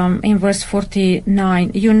in verse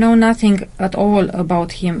 49, you know nothing at all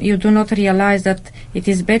about him. You do not realize that it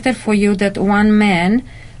is better for you that one man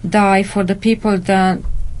die for the people than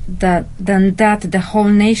that the whole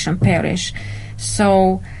nation perish.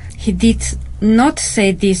 So he did not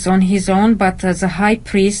say this on his own, but as a high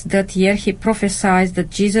priest that year he prophesied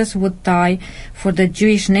that Jesus would die for the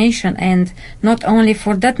Jewish nation, and not only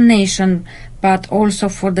for that nation but also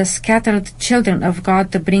for the scattered children of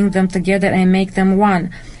God, to bring them together and make them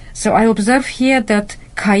one. So I observe here that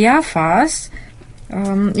Caiaphas,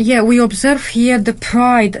 we observe here the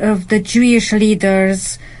pride of the Jewish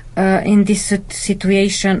leaders in this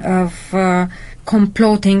situation of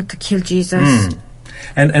comploting to kill Jesus.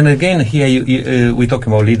 And again, here we talk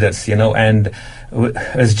about leaders, and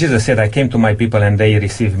as Jesus said, I came to my people and they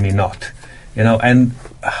received me not, and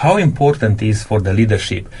how important it is for the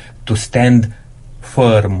leadership to stand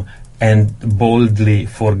firm and boldly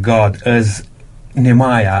for God, as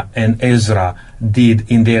Nehemiah and Ezra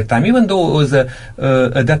did in their time, even though it was at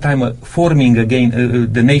that time forming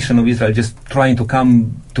again the nation of Israel, just trying to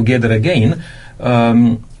come together again.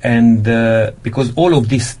 And because all of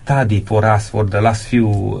this study for us for the last few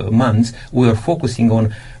months, we are focusing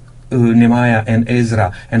on Nehemiah and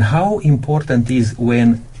Ezra, and how important is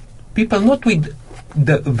when people not with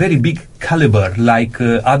the very big caliber like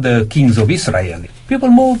other kings of Israel, people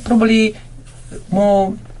probably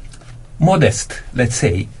more modest, let's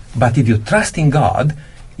say, but if you trust in God,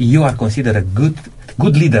 you are considered a good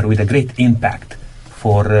leader with a great impact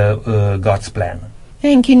for God's plan.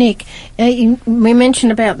 Thank you, Nick. We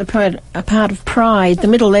mentioned about a part of pride. The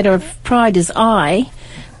middle letter of pride is I,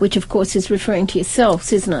 which of course is referring to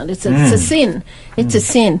yourselves, isn't it? It's a sin. It's a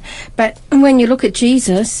sin. But when you look at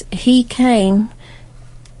Jesus, he came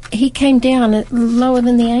down lower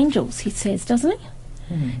than the angels, he says, doesn't he?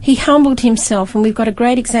 He humbled himself, and we've got a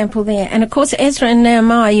great example there. And of course, Ezra and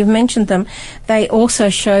Nehemiah, you've mentioned them, they also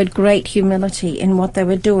showed great humility in what they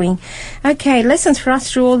were doing. Okay, lessons for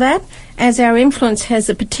us through all that. As our influence has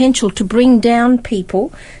the potential to bring down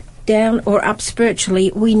people, down or up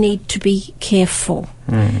spiritually, we need to be careful.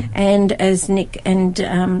 And as Nick and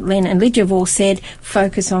Len and Lydia have all said,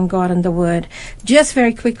 focus on God and the Word. Just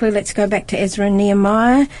very quickly, let's go back to Ezra and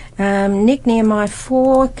Nehemiah. Nick, Nehemiah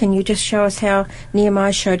 4, can you just show us how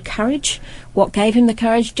Nehemiah showed courage? What gave him the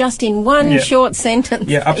courage? Just in one short sentence.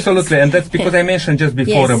 Yeah, absolutely. And that's because I mentioned just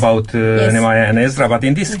before about Nehemiah and Ezra. But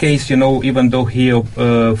in this case, even though he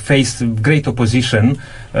faced great opposition,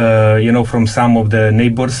 from some of the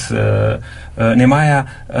neighbors, Nehemiah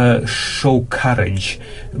showed courage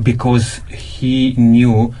because he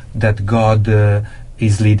knew that God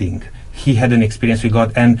is leading. He had an experience with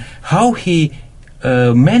God, and how he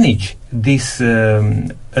managed this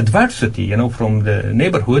adversity, from the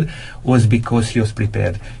neighborhood, was because he was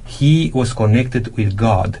prepared. He was connected with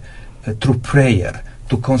God through prayer,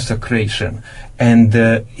 to consecration, and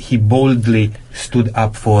he boldly stood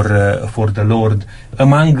up for the Lord.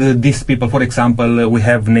 Among these people, for example, we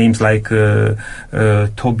have names like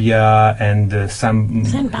Tobiah and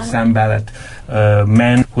Sanballat,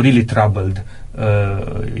 men who really troubled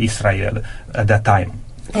Israel at that time.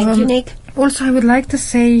 Thank you, Nick. Also, I would like to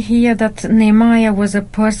say here that Nehemiah was a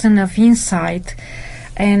person of insight,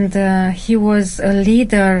 and he was a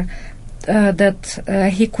leader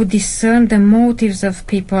that he could discern the motives of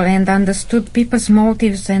people and understood people's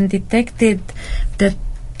motives and detected the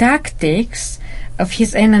tactics of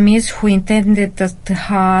his enemies who intended to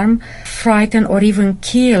harm, frighten, or even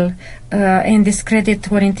kill and discredit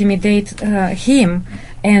or intimidate him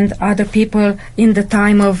and other people in the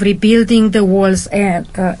time of rebuilding the walls and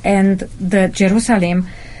the Jerusalem.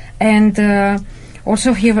 And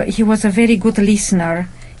also he was a very good listener.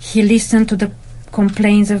 He listened to the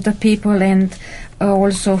complaints of the people, and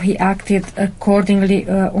also he acted accordingly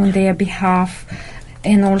on their behalf.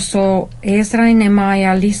 And also Ezra and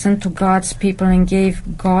Nehemiah listened to God's people and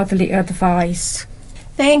gave godly advice.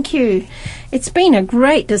 Thank you. It's been a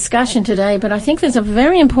great discussion today, but I think there's a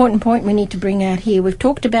very important point we need to bring out here. We've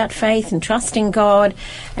talked about faith and trusting God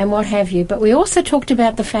and what have you, but we also talked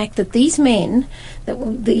about the fact that these men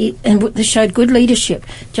that showed good leadership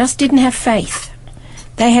just didn't have faith.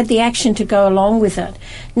 They had the action to go along with it.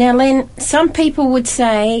 Now, Len, some people would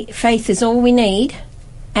say faith is all we need,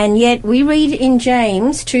 and yet we read in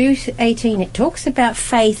James 2:18, it talks about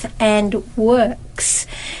faith and works.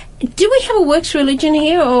 Do we have a works religion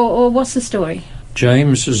here, or what's the story?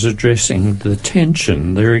 James is addressing the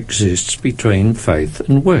tension there exists between faith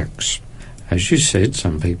and works. As you said,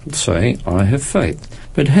 some people say, I have faith.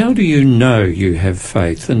 But how do you know you have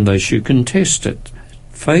faith unless you can test it?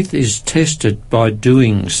 Faith is tested by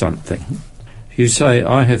doing something. You say,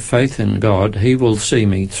 I have faith in God, He will see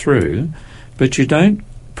me through, but you don't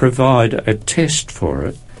provide a test for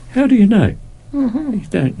it. How do you know? Mm-hmm. You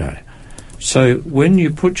don't know. So when you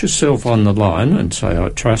put yourself on the line and say, I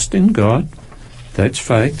trust in God, that's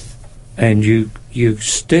faith, and you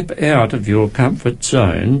step out of your comfort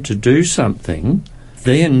zone to do something,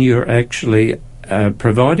 then you're actually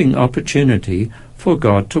providing opportunity for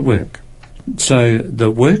God to work. So the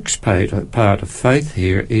works part of faith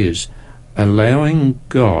here is allowing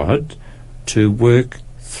God to work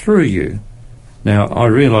through you. Now, I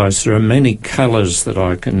realise there are many colours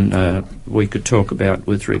that we could talk about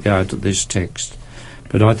with regard to this text,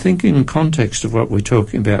 but I think in context of what we're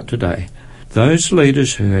talking about today, those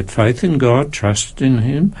leaders who had faith in God, trusted in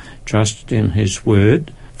Him, trusted in His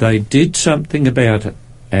Word, they did something about it,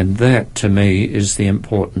 and that, to me, is the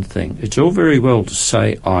important thing. It's all very well to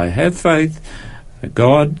say, I have faith,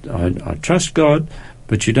 God, I trust God,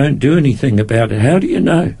 but you don't do anything about it. How do you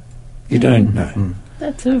know? You don't know. Mm.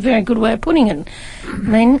 That's a very good way of putting it.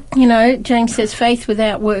 Then, James says faith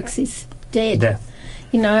without works is dead. Death.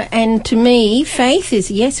 And to me, faith is,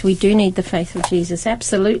 yes, we do need the faith of Jesus,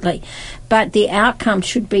 absolutely. But the outcome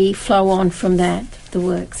should be flow on from that, the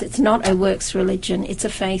works. It's not a works religion, it's a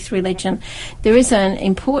faith religion. There is an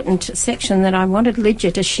important section that I wanted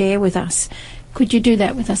Lydia to share with us. Could you do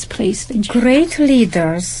that with us, please, Lydia? Great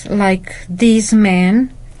leaders like these men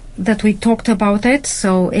that we talked about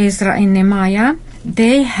so Ezra and Nehemiah,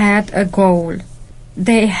 they had a goal.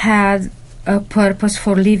 They had a purpose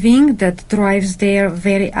for living that drives their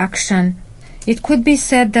very action. It could be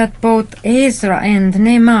said that both Ezra and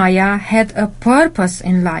Nehemiah had a purpose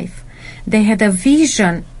in life. They had a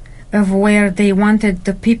vision of where they wanted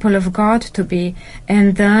the people of God to be,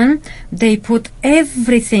 and then they put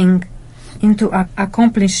everything into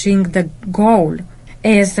accomplishing the goal.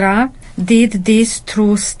 Ezra did this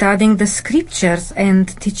through studying the scriptures and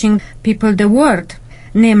teaching people the word.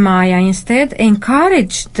 Nehemiah instead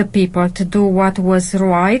encouraged the people to do what was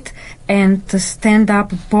right and to stand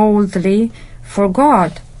up boldly for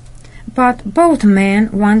God. But both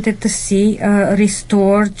men wanted to see a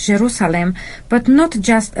restored Jerusalem, but not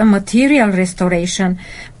just a material restoration.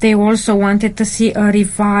 They also wanted to see a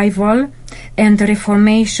revival and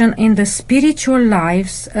reformation in the spiritual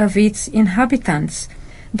lives of its inhabitants.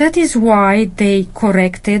 That is why they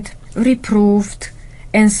corrected, reproved,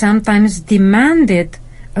 and sometimes demanded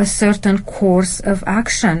a certain course of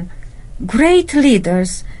action. Great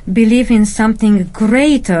leaders believe in something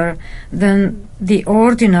greater than the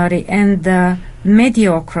ordinary and the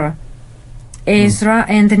mediocre. Ezra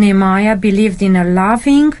and Nehemiah believed in a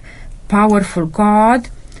loving, powerful God,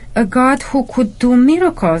 a God who could do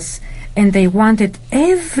miracles, and they wanted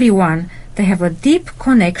everyone to have a deep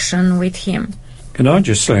connection with Him. Can I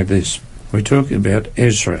just say this? We're talking about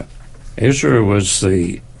Ezra. Ezra was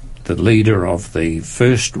the leader of the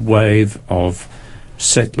first wave of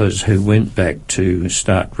settlers who went back to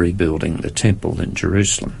start rebuilding the temple in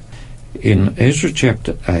Jerusalem. In Ezra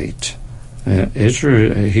chapter 8,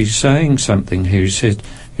 Ezra, he's saying something. He said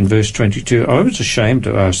in verse 22, I was ashamed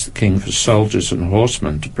to ask the king for soldiers and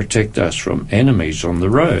horsemen to protect us from enemies on the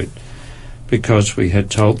road, because we had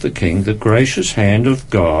told the king the gracious hand of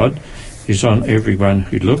God is on everyone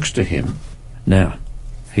who looks to him. Now,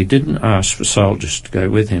 he didn't ask for soldiers to go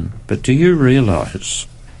with him, but do you realise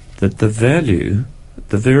that the value,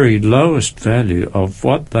 the very lowest value of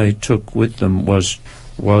what they took with them was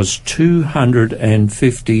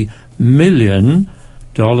 $250 million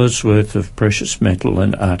worth of precious metal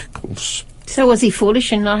and articles. So was he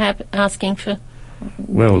foolish in not asking for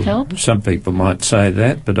help? Some people might say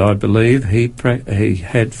that, but I believe he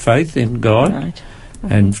had faith in God. Right.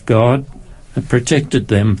 and God protected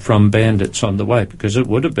them from bandits on the way, because it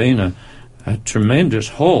would have been a tremendous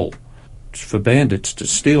haul for bandits to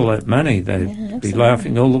steal that money. They'd be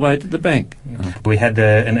laughing all the way to the bank. We had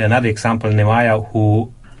another example, Nehemiah,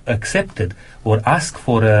 who accepted or asked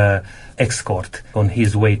for a escort on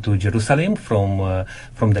his way to Jerusalem from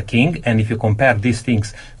the king. And if you compare these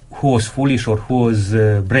things, who was foolish or who was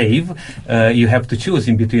brave, you have to choose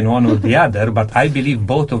in between one or the other. But I believe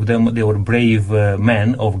both of them, they were brave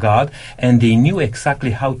men of God, and they knew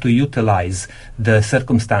exactly how to utilize the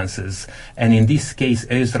circumstances. And in this case,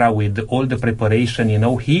 Ezra, with all the preparation,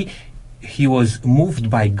 he was moved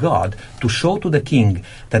by God to show to the king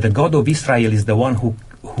that the God of Israel is the one who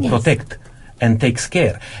protects and takes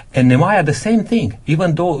care. And Nehemiah, the same thing.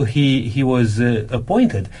 Even though he was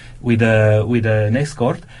appointed with an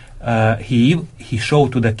escort, he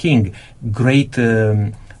showed to the king great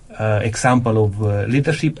example of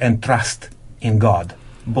leadership and trust in God.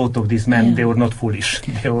 Both of these men, they were not foolish.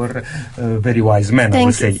 They were very wise men, I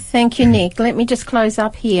would say. Thank you, Nick. Let me just close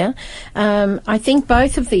up here. I think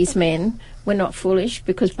both of these men were not foolish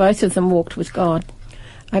because both of them walked with God.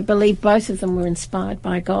 I believe both of them were inspired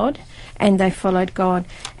by God and they followed God.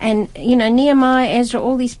 And, Nehemiah, Ezra,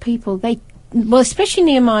 all these people, especially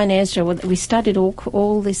Nehemiah and Ezra, we studied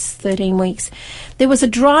all this 13 weeks. There was a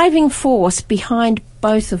driving force behind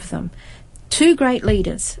both of them. Two great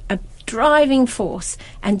leaders, a driving force,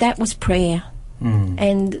 and that was prayer.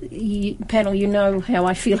 And panel, you know how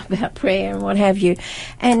I feel about prayer and what have you.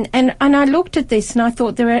 And I looked at this and I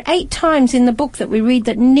thought there are 8 times in the book that we read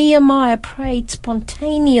that Nehemiah prayed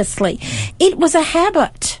spontaneously. It was a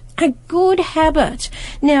habit, a good habit.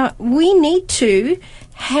 Now, we need to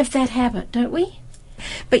have that habit, don't we?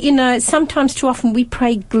 But, sometimes too often we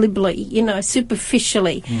pray glibly,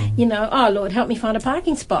 superficially. Oh, Lord, help me find a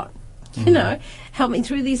parking spot. Help me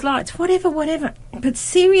through these lights, whatever. But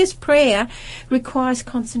serious prayer requires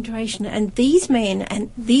concentration. And these men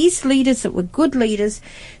and these leaders that were good leaders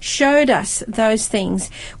showed us those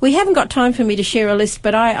things. We haven't got time for me to share a list,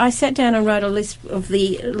 but I sat down and wrote a list of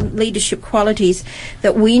the leadership qualities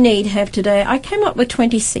that we need to have today. I came up with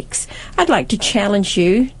 26. I'd like to challenge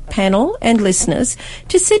you, panel and listeners,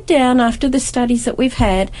 to sit down after the studies that we've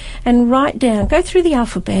had and write down, go through the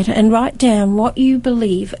alphabet and write down what you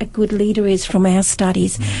believe a good leader is from our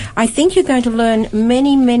studies. I think you're going to learn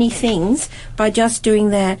many, many things by just doing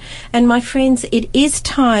that. And my friends, it is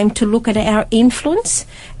time to look at our influence,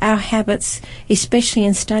 our habits, especially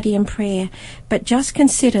in study and prayer. But just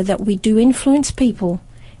consider that we do influence people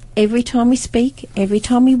every time we speak, every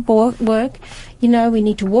time we work. We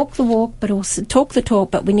need to walk the walk, but also talk the talk,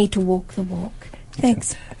 but we need to walk the walk.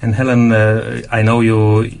 Thanks. And Helen, I know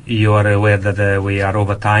you are aware that we are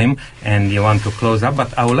over time and you want to close up,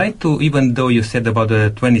 but I would like to, even though you said about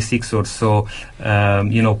the 26 or so,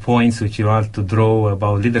 points which you want to draw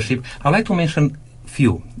about leadership, I would like to mention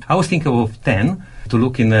few. I was thinking of 10 to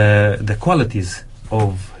look in the qualities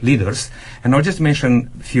of leaders, and I'll just mention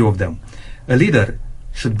few of them. A leader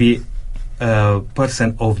should be a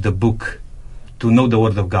person of the book, to know the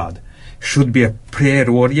Word of God, should be a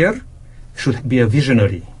prayer warrior, should be a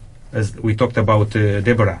visionary, as we talked about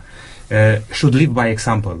Deborah, should live by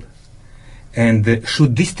example, and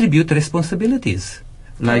should distribute responsibilities,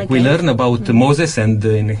 like we learn about Moses and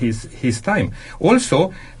in his time.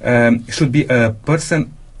 Also, should be a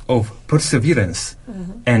person of perseverance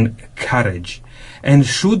and courage, and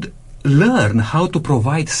should learn how to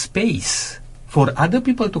provide space for other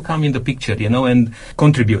people to come in the picture, and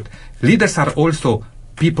contribute. Leaders are also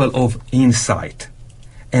people of insight,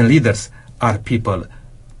 and leaders are people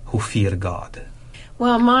who fear God.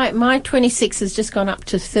 Well, my 26 has just gone up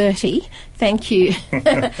to 30. Thank you.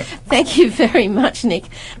 Thank you very much, Nick.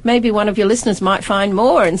 Maybe one of your listeners might find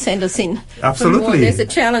more and send us in. Absolutely. More. There's a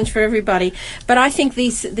challenge for everybody. But I think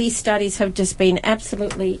these studies have just been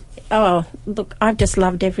absolutely... Oh, look, I've just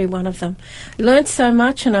loved every one of them. Learned so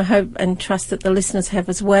much, and I hope and trust that the listeners have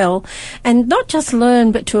as well. And not just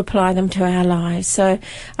learn, but to apply them to our lives. So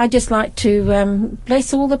I'd just like to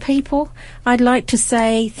bless all the people. I'd like to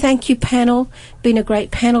say thank you, panel. Been a great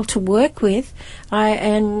panel to work with.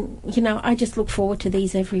 I just look forward to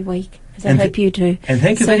these every week. I hope you do. And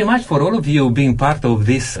thank you very much for all of you being part of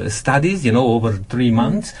these studies, over 3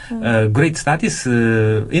 months. Great studies,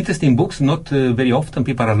 interesting books. Not very often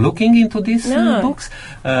people are looking into these books.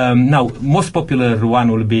 Now, most popular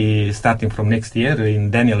one will be starting from next year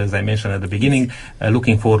in Daniel, as I mentioned at the beginning.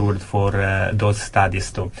 Looking forward for those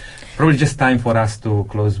studies too. Probably just time for us to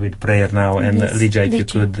close with prayer now. And Lydia, if you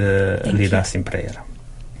could lead us in prayer.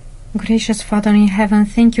 Gracious Father in heaven,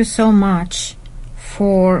 thank you so much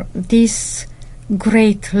for this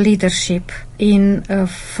great leadership in a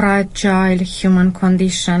fragile human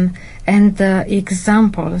condition, and the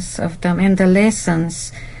examples of them and the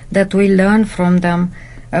lessons that we learn from them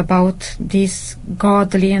about this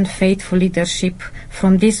godly and faithful leadership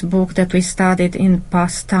from this book that we studied in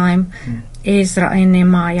past time, Ezra and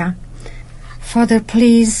Nehemiah. Father,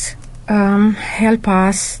 please help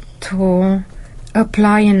us to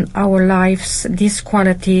apply in our lives these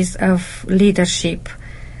qualities of leadership,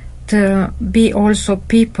 to be also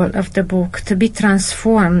people of the book, to be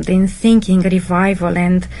transformed in thinking, revival,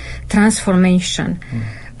 and transformation.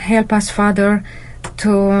 Help us, Father,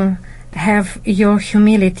 to have your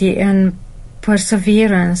humility and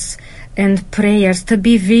perseverance and prayers, to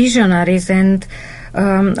be visionaries, and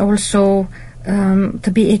also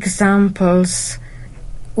to be examples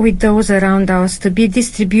with those around us, to be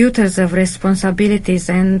distributors of responsibilities,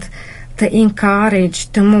 and to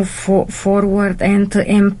encourage, to move forward, and to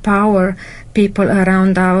empower people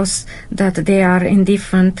around us that they are in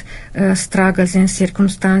different struggles and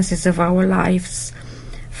circumstances of our lives.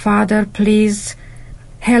 Father, please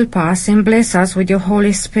help us and bless us with your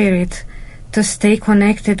Holy Spirit to stay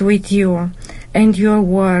connected with you and your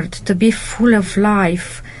word, to be full of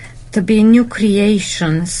life, to be new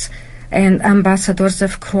creations and ambassadors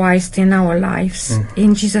of Christ in our lives.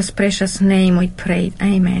 In Jesus' precious name we pray.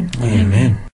 Amen. Amen.